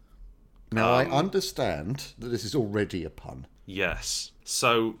 Yes. Now, I understand that this is already a pun. Yes.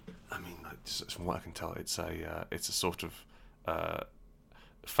 So, I mean, just from what I can tell, it's a sort of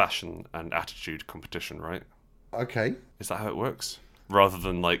fashion and attitude competition, right? Okay. Is that how it works? Rather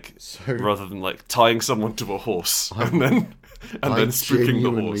than like So- tying someone to a horse and then I spooking the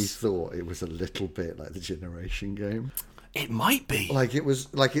genuinely horse. thought it was a little bit like the Generation Game. It might be. Like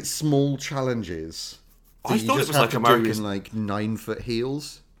it's small challenges. that I you thought just it was have like to America's. do in like 9-foot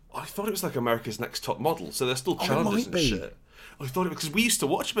heels. I thought it was like America's Next Top Model. So there's still it challenges might and be. shit. I thought it because we used to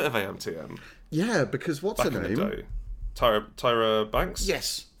watch a bit of AMTM Yeah, because what's back her in name? the day. Tyra Banks.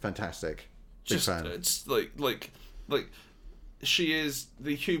 Yes, fantastic. Big fan. It's like she is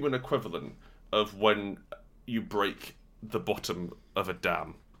the human equivalent of when you break the bottom of a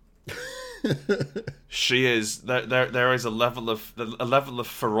dam. She is there is a level of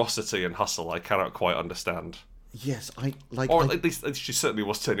ferocity and hustle I cannot quite understand. Yes, I like. Or at least she certainly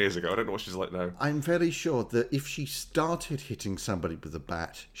was 10 years ago. I don't know what she's like now. I'm very sure that if she started hitting somebody with a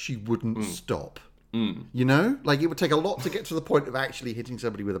bat, she wouldn't stop. You know, like it would take a lot to get to the point of actually hitting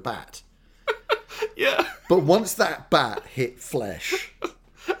somebody with a bat. Yeah. But once that bat hit flesh,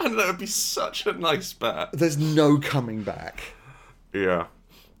 And that would be such a nice bat. there's no coming back. Yeah.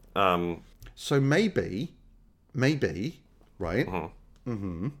 So maybe, right?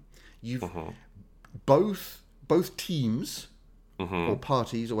 You've both teams or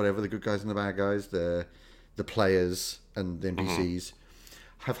parties or whatever, the good guys and the bad guys, the players and the NPCs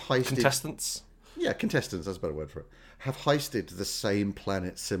have heisted. Contestants? Yeah, contestants. That's a better word for it. Have heisted the same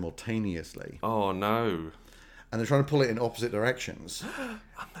planet simultaneously, Oh no. and they're trying to pull it in opposite directions. And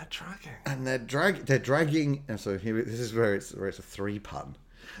they're dragging. And they're dragging. And so here, this is where it's a three pun.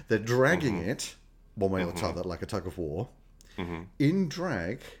 They're dragging it one way or the other, like a tug of war, in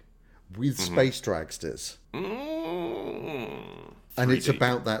drag with space dragsters. And it's 3D.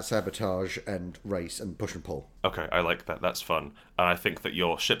 about that sabotage and race and push and pull. Okay, I like that. That's fun. And I think that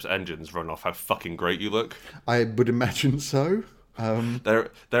your ship's engines run off how fucking great you look. I would imagine so.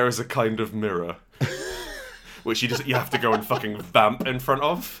 There is a kind of mirror which you have to go and fucking vamp in front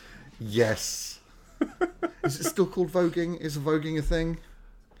of. Yes. Is it still called voguing? Is voguing a thing?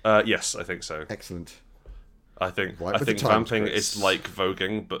 Yes, I think so. Excellent. I think Right with the times, vamping Chris. is like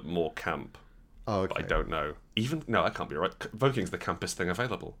voguing but more camp. Oh, But okay. I don't know. No, that can't be right. Voguing's the campest thing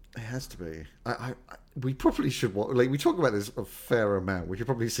available. It has to be. We probably should watch. Like we talk about this a fair amount. We should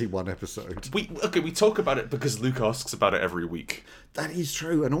probably see one episode. We talk about it because Luke asks about it every week. That is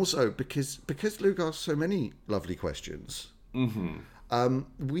true, and also because Luke asks so many lovely questions.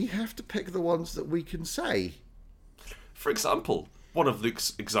 We have to pick the ones that we can say. For example, one of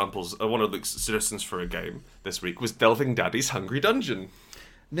Luke's suggestions for a game this week was Delving Daddy's Hungry Dungeon.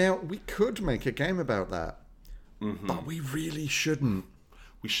 Now we could make a game about that, but we really shouldn't.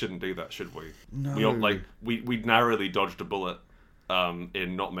 We shouldn't do that, should we? No. We narrowly dodged a bullet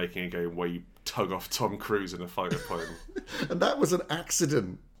in not making a game where you tug off Tom Cruise in a fighter plane. And that was an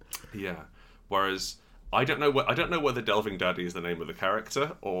accident. Yeah. Whereas I don't know whether Delving Daddy is the name of the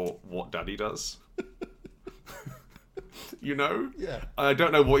character or what Daddy does. You know? Yeah. I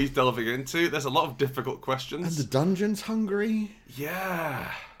don't know what he's delving into. There's a lot of difficult questions. And the dungeon's hungry,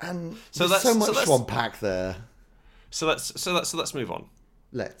 Yeah. and So there's so let's- much so let's- to unpack there. So let's move on.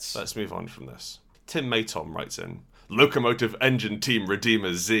 Let's. Move on from this. Tim Maytom writes in, Locomotive Engine Team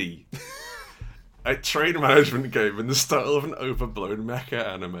Redeemer Z. A train management game in the style of an overblown mecha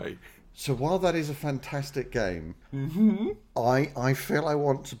anime. So while that is a fantastic game, I feel I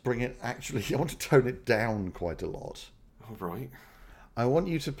want to bring it. Actually, I want to tone it down quite a lot. All right. I want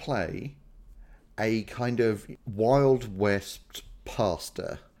you to play a kind of Wild West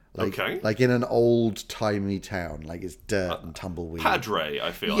pastor. Okay. Like in an old timey town, like it's dirt and tumbleweed. Padre,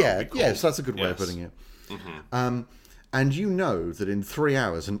 I feel. Yeah, would be yes, called. that's a good way of Yes. putting it. And you know that in 3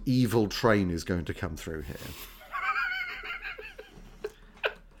 hours an evil train is going to come through here.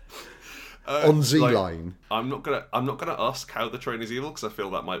 On Z like, line. I'm not gonna ask how the train is evil because I feel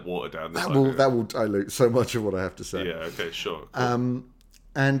that might water down this That idea. will dilute so much of what I have to say. Yeah. Okay. Sure. Cool.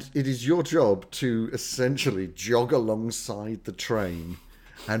 And it is your job to essentially jog alongside the train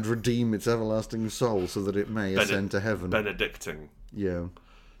and redeem its everlasting soul so that it may ascend to heaven. Benedicting. Yeah.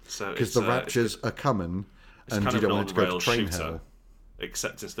 So Because it's, the raptures are coming and kind you of don't an want it to go to on-rail train shooter, hell.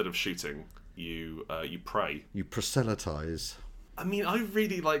 except instead of shooting, you pray. You proselytize. I mean, I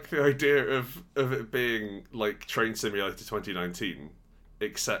really like the idea of it being like Train Simulator 2019,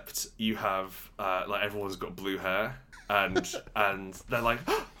 except you have like everyone's got blue hair, and they're like,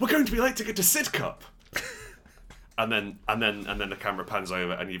 oh, we're going to be late to get to Sidcup. And then the camera pans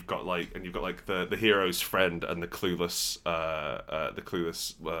over, and you've got like the hero's friend and the clueless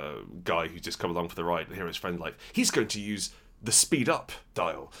guy who's just come along for the ride. The hero's friend, like, he's going to use the speed up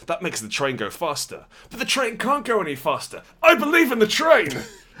dial. That makes the train go faster. But the train can't go any faster. I believe in the train.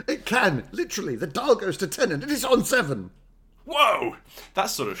 It can. Literally. The dial goes to 10 and it is on 7. Whoa,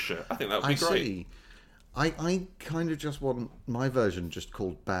 that sort of shit. I think that would be I great. see. I kind of just want my version just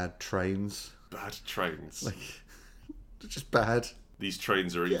called Bad Trains. Bad trains. They're just bad. These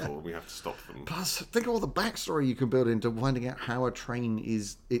trains are evil, and we have to stop them. Plus, think of all the backstory you can build into finding out how a train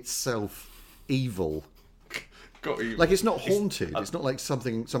is itself evil. Got you. Like, it's not haunted. It's not like some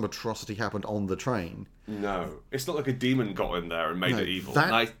atrocity happened on the train. No, it's not like a demon got in there and made it evil.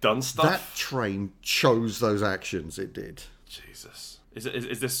 It's done stuff. That train chose those actions. It did. Jesus.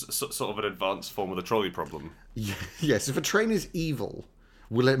 Is this sort of an advanced form of the trolley problem? Yes. If a train is evil,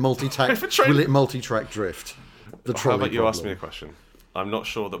 will it multi-track? If a train- Will it multi-track drift? The How trolley about you problem. ask me a question? I'm not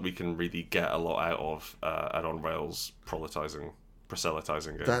sure that we can really get a lot out of an on-rails proselytizing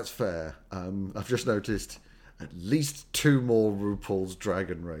game. That's fair. I've just noticed at least 2 more RuPaul's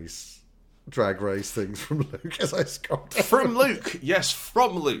Drag Race things from Luke as I scroll down. From Luke, yes,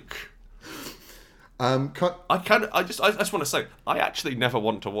 from Luke. Um, I just want to say, I actually never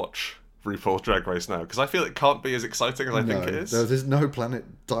want to watch RuPaul's Drag Race now because I feel it can't be as exciting as I think it is. No, there's no Planet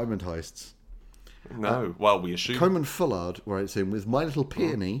Diamond Heists. No, well, we assume. Coleman Fullard writes in with My Little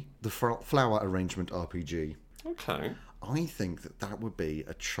Peony, the flower arrangement RPG. Okay. I think that would be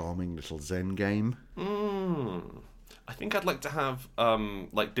a charming little Zen game. I think I'd like to have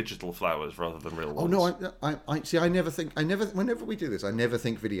like digital flowers rather than real Oh ones. no! I see. Whenever we do this, I never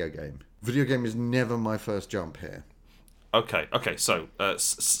think video game. Video game is never my first jump here. Okay. So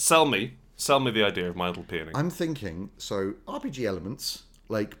sell me the idea of My Little Peony. I'm thinking RPG elements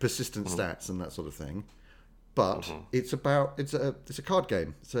like persistent Mm-hmm. stats and that sort of thing, but it's a card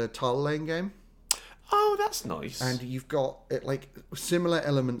game. It's a tile laying game, Oh, that's nice. and you've got like similar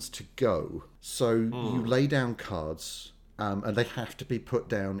elements to Go. So you lay down cards, and they have to be put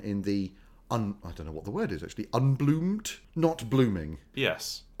down in the I don't know what the word is actually. Unbloomed, not blooming.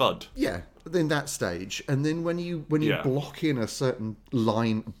 Yes, bud. Yeah, in that stage, and then when you Yeah. block in a certain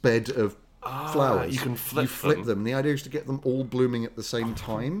bed of flowers, you can flip them. And the idea is to get them all blooming at the same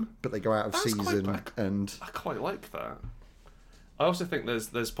time, but they go out of That's quite season. back. And I quite like that. I also think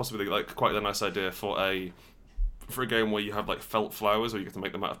there's possibly like quite a nice idea for a game where you have like felt flowers, or you get to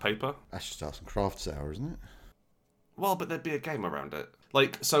make them out of paper. that's just Arts and Crafts Hour, isn't it? Well, but there'd be a game around it.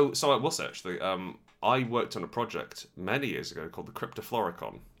 Like so I will say actually. I worked on a project many years ago called the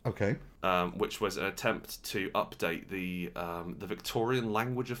Cryptofloricon, Okay. which was an attempt to update the Victorian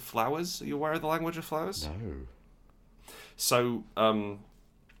language of flowers. Are you aware of the language of flowers? No. So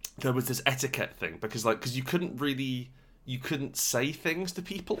there was this etiquette thing because you couldn't say things to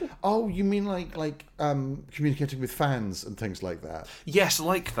people. Oh, you mean like communicating with fans and things like that? Yes,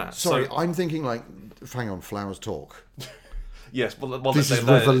 like that. Sorry, So, I'm thinking like, hang on, flowers talk. yes. Well, This is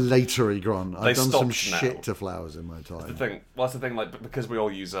revelatory, Gron. I've done some stopped now. shit to flowers in my time. That's the thing. Like because we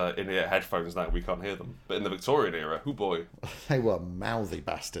all use in-ear headphones now, we can't hear them. But in the Victorian era, hoo boy. They were mouthy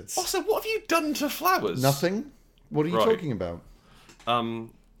bastards. Also, what have you done to flowers? Nothing. What are you Right. talking about?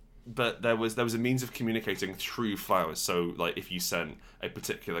 But there was a means of communicating through flowers. So, like, if you sent a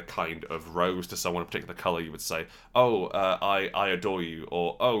particular kind of rose to someone, a particular color, you would say, "Oh, I adore you,"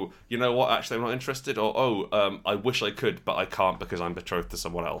 or "Oh, you know what? Actually, I'm not interested," or "Oh, I wish I could, but I can't because I'm betrothed to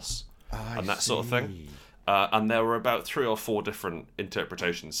someone else," and that sort of thing. And there were about 3 or 4 different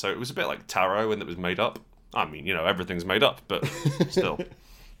interpretations. So it was a bit like tarot, and it was made up. I mean, everything's made up, but still,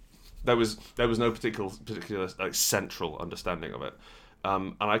 there was no particular like central understanding of it.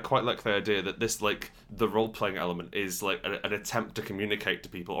 And I quite like the idea that this, like, the role-playing element is, like, an attempt to communicate to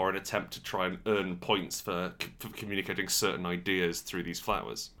people or an attempt to try and earn points for communicating certain ideas through these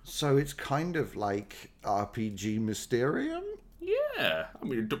flowers. So it's kind of like RPG Mysterium? Yeah. I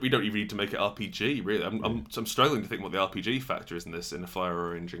mean, we don't even need to make it RPG, really. I'm struggling to think what the RPG factor is in a flower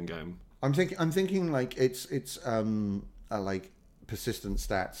arranging game. I'm thinking like it's like persistent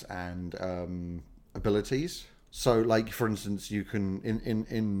stats and abilities. So, like, for instance, you can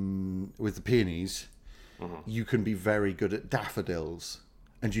in with the peonies, you can be very good at daffodils,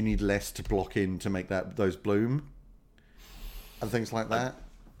 and you need less to block in to make those bloom, and things like that.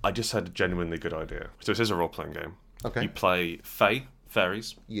 I just had a genuinely good idea. So this is a role-playing game. Okay. You play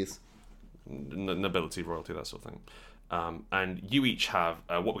fairies, Yes. nobility, royalty, that sort of thing. And you each have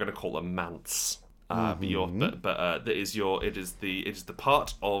what we're going to call a manse. It is the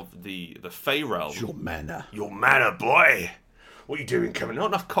part of the Fey realm. Your manner. Your manner, boy. What are you doing coming Not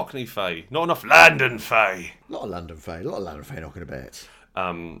enough Cockney Fey. Not enough London Fey. A lot of London Fey knocking about.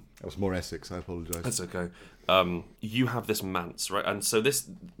 That was more Essex. I apologise. That's okay. You have this manse, right? And so this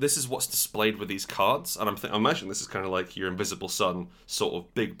is what's displayed with these cards. And I'm imagining this is kind of like your Invisible Sun sort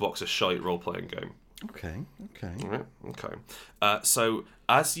of big box of shite role-playing game. Okay. Right, okay. So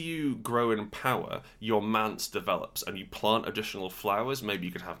as you grow in power, your manse develops, and you plant additional flowers. Maybe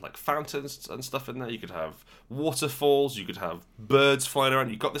you could have like fountains and stuff in there. You could have waterfalls. You could have birds flying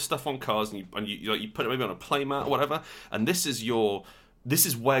around. You got this stuff on cars, and you put it maybe on a playmat or whatever. And this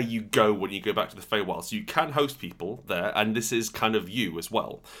is where you go when you go back to the Feywild. So you can host people there, and this is kind of you as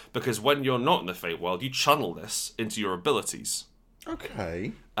well, because when you're not in the Feywild, you channel this into your abilities.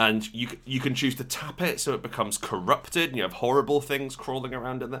 Okay. And you can choose to tap it so it becomes corrupted and you have horrible things crawling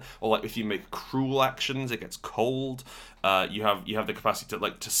around in there. Or like if you make cruel actions, it gets cold. You have the capacity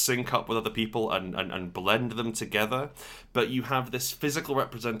to sync up with other people and blend them together. But you have this physical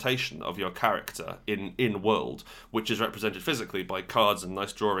representation of your character in world, which is represented physically by cards and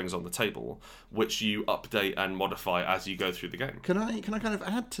nice drawings on the table, which you update and modify as you go through the game. Can I kind of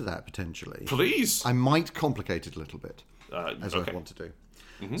add to that potentially? Please. I might complicate it a little bit, as okay. I want to do.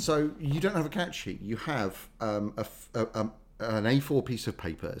 So you don't have a character sheet. You have an A4 piece of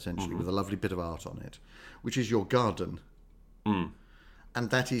paper, essentially, with a lovely bit of art on it, which is your garden. And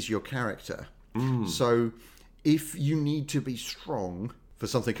that is your character. So if you need to be strong for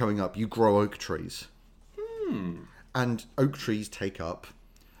something coming up, you grow oak trees. And oak trees take up,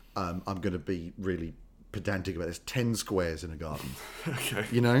 I'm going to be really pedantic about this, 10 squares in a garden. Okay.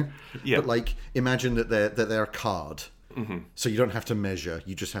 You know? Yeah. But like, imagine that they're a card. So you don't have to measure,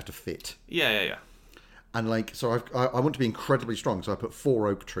 you just have to fit. Yeah. And like, so I want to be incredibly strong, so I put 4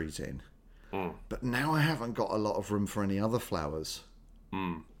 oak trees in. But now I haven't got a lot of room for any other flowers.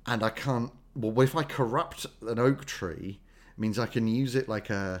 And I can't, well, if I corrupt an oak tree, it means I can use it like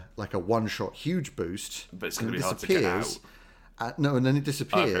a one-shot huge boost. But it's going to be hard to get out. No, and then it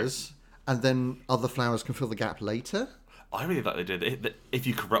disappears, and then other flowers can fill the gap later. I really thought they did. If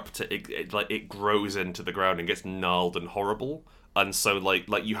you corrupt it, it grows into the ground and gets gnarled and horrible, and so like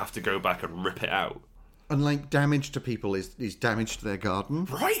you have to go back and rip it out. And like damage to people is damage to their garden.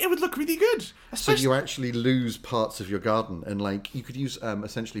 Right, it would look really good. So you actually lose parts of your garden, and like you could use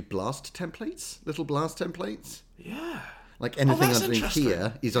essentially blast templates, little blast templates. Yeah. Like anything that's underneath interesting.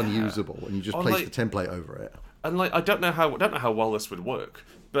 here is unusable, and you just place like- the template over it. And like I don't know how well this would work,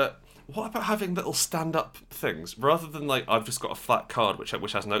 but what about having little stand-up things rather than like I've just got a flat card which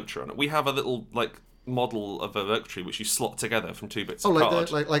has an oak tree on it? We have a little like model of an oak tree which you slot together from 2 bits of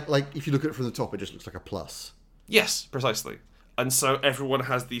card. Like if you look at it from the top, it just looks like a plus. Yes, precisely. And so everyone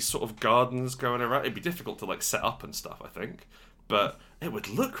has these sort of gardens going around. It'd be difficult to like set up and stuff, I think, but it would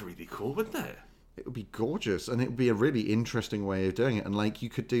look really cool, wouldn't it? It would be gorgeous, and it would be a really interesting way of doing it. And like you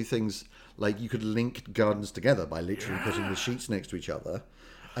could do things like you could link gardens together by literally putting the sheets next to each other,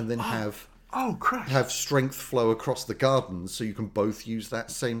 and then have strength flow across the gardens, so you can both use that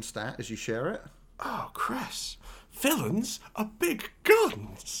same stat as you share it. Oh, Chris, villains are big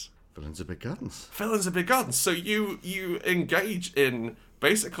guns. Villains are big gardens. Villains are big guns. So you engage in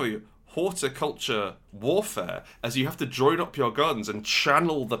basically horticulture warfare as you have to join up your guns and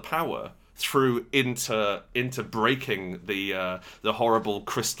channel the power through into breaking the horrible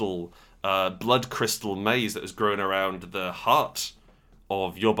crystal blood crystal maze that has grown around the heart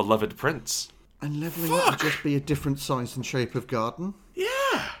of your beloved prince. And leveling up would just be a different size and shape of garden.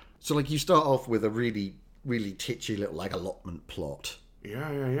 Yeah. So like you start off with a really, really titchy little like allotment plot.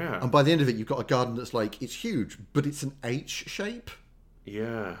 Yeah. And by the end of it, you've got a garden that's like, it's huge, but it's an H shape.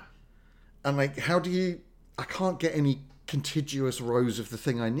 Yeah. And like, I can't get any contiguous rows of the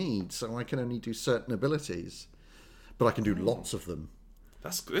thing I need, so I can only do certain abilities. But I can do lots of them.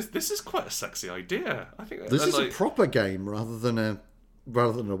 This is quite a sexy idea. I think This is a proper game rather than a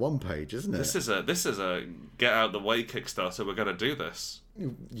one page, isn't it? This is a get out the way Kickstarter. We're going to do this.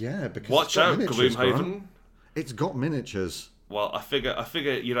 Yeah, because Watch out, Gloomhaven. It's got miniatures. Well, I figure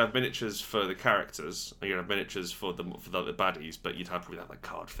you'd have miniatures for the characters, and you'd have miniatures for the baddies, but you'd have probably like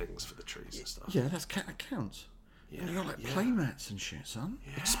card things for the trees and stuff. Yeah, that counts. Yeah, you got like playmats and shit, son.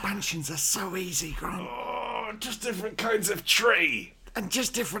 Yeah. Expansions are so easy, Grant. Oh, just different kinds of tree. And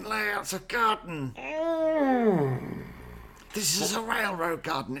just different layouts of garden. This is a railroad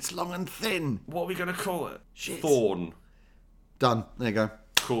garden. It's long and thin. What are we going to call it? Shit. Thorn. Done. There you go.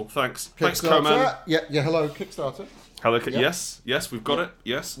 Cool. Thanks. Thanks, Coman. Yeah. Hello, Kickstarter. Hello. Yes. We've got it.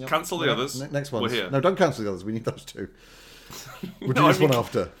 Yes. Yep. Cancel the others. Next one. We're here. No, don't cancel the others. We need those two. We'll do this one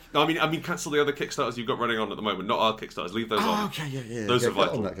after. No, I mean, cancel the other Kickstarters you've got running on at the moment. Not our Kickstarters. Leave those on. Okay. Yeah. Those are get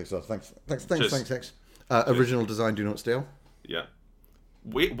vital. on that Kickstarter. Thanks. Original design. Do not steal. Yeah.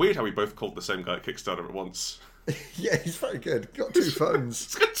 Weird how we both called the same guy at Kickstarter at once. Yeah, he's very good. Got 2 phones.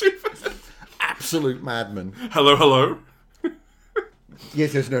 He's got 2 phones. Absolute madman. Hello.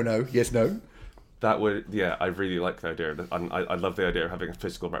 Yes, no. Yes, no. That would, yeah, I really like the idea. And I love the idea of having a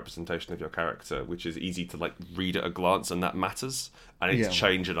physical representation of your character, which is easy to like read at a glance, and that matters. And it's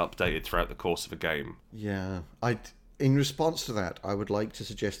changed and updated throughout the course of a game. Yeah. In response to that, I would like to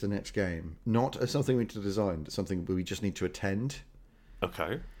suggest the next game, not as something we need to design, but something we just need to attend.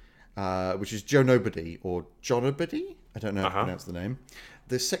 Okay. Which is Joe Nobody, or Jonobody? I don't know how to pronounce the name.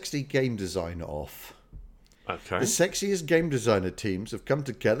 The Sexy Game Design Off. Okay. The sexiest game designer teams have come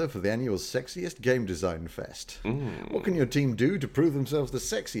together for the annual Sexiest Game Design Fest. What can your team do to prove themselves the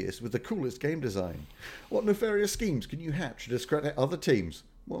sexiest with the coolest game design? What nefarious schemes can you hatch to discredit other teams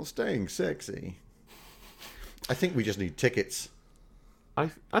while staying sexy? I think we just need tickets. I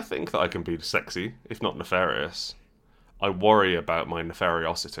think that I can be sexy, if not nefarious. I worry about my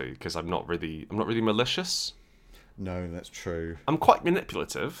nefariosity because I'm not really malicious. No, that's true. I'm quite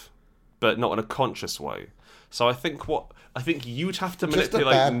manipulative, but not in a conscious way. So I think you'd have to Just a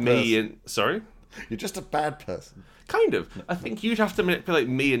manipulate bad me person. Sorry? You're just a bad person. Kind of. I think you'd have to manipulate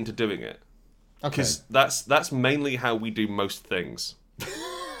me into doing it. Okay. Because that's mainly how we do most things.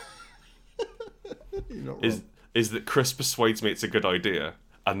 You're not Is wrong. is that Chris persuades me it's a good idea,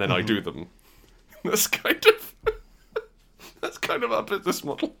 and then I do them. That's kind of our business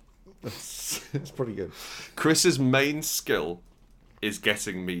model. It's pretty good. Chris's main skill is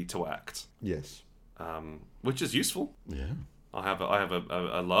getting me to act, Yes. which is useful. Yeah. I have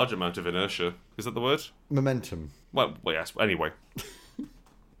a large amount of inertia. Is that the word? Momentum. Well, yes. Anyway,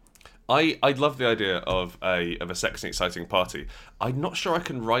 I love the idea of a sexy, exciting party. I'm not sure I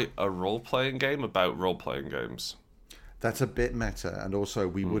can write a role-playing game about role-playing games. That's a bit meta, and also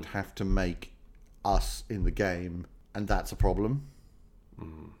we would have to make us in the game, and that's a problem.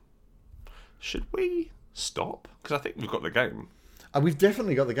 Should we stop? Because I think we've got the game. We've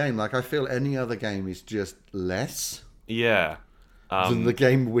definitely got the game. Like, I feel any other game is just less Yeah. than the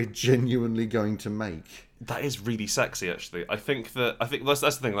game we're genuinely going to make. That is really sexy, actually. I think that's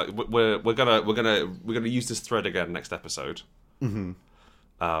the thing. Like we're gonna use this thread again next episode.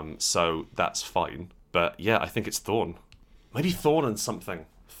 So that's fine. But yeah, I think it's Thorn. Maybe Thorn and something.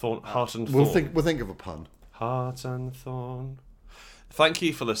 Thorn, Heart and Thorn. We'll think of a pun. Heart and Thorn. Thank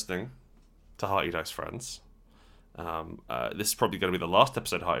you for listening to Hearty Dice Friends. This is probably going to be the last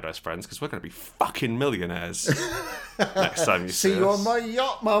episode of Hearty Dice Friends because we're going to be fucking millionaires next time you see See you us. on my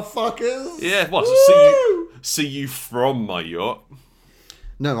yacht, motherfuckers. Yeah, what? So see you from my yacht.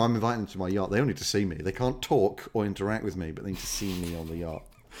 No, I'm inviting them to my yacht. They all need to see me. They can't talk or interact with me, but they need to see me on the yacht,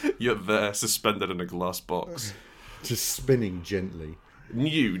 You're there, suspended in a glass box. just spinning gently.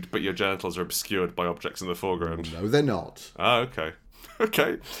 Nude, but your genitals are obscured by objects in the foreground. No, they're not. Ah, okay.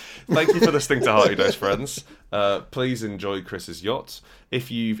 Okay. Thank you for listening to Hearty Dice Friends. Please enjoy Chris's yacht. If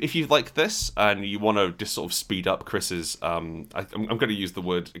you like this and you want to just sort of speed up Chris's, I'm going to use the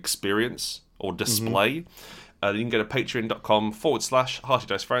word experience or display. You can go to patreon.com/Hearty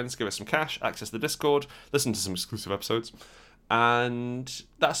Dice Friends, give us some cash, access the Discord, listen to some exclusive episodes. And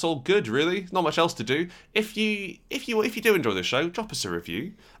that's all good, really. Not much else to do. If you do enjoy the show, drop us a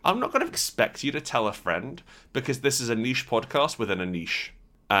review. I'm not going to expect you to tell a friend because this is a niche podcast within a niche.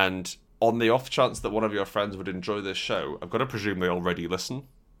 And on the off chance that one of your friends would enjoy this show, I've got to presume they already listen.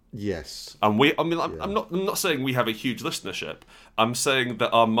 Yes. And I'm not saying we have a huge listenership. I'm saying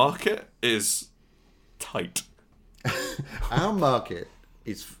that our market is tight. Our market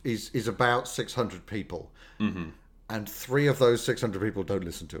is about 600 people. And 3 of those 600 people don't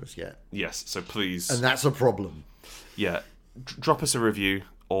listen to us yet. Yes, so please, And that's a problem. yeah, drop us a review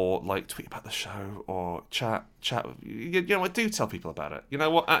or like tweet about the show or chat. You know what? Do tell people about it. You know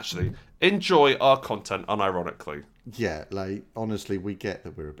what? Actually, enjoy our content unironically. Yeah, like, honestly, we get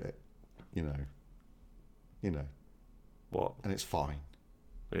that we're a bit, you know, What? and it's fine,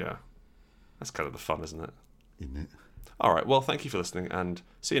 Yeah, that's kind of the fun, isn't it? isn't it? All right. Well, thank you for listening, and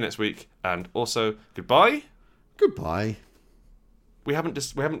see you next week. And also, goodbye. Goodbye. We haven't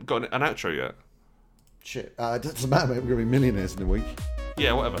got an outro yet. Shit. It doesn't matter, mate. We're going to be millionaires in a week.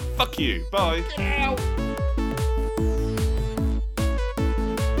 Yeah, whatever. Fuck you. Bye.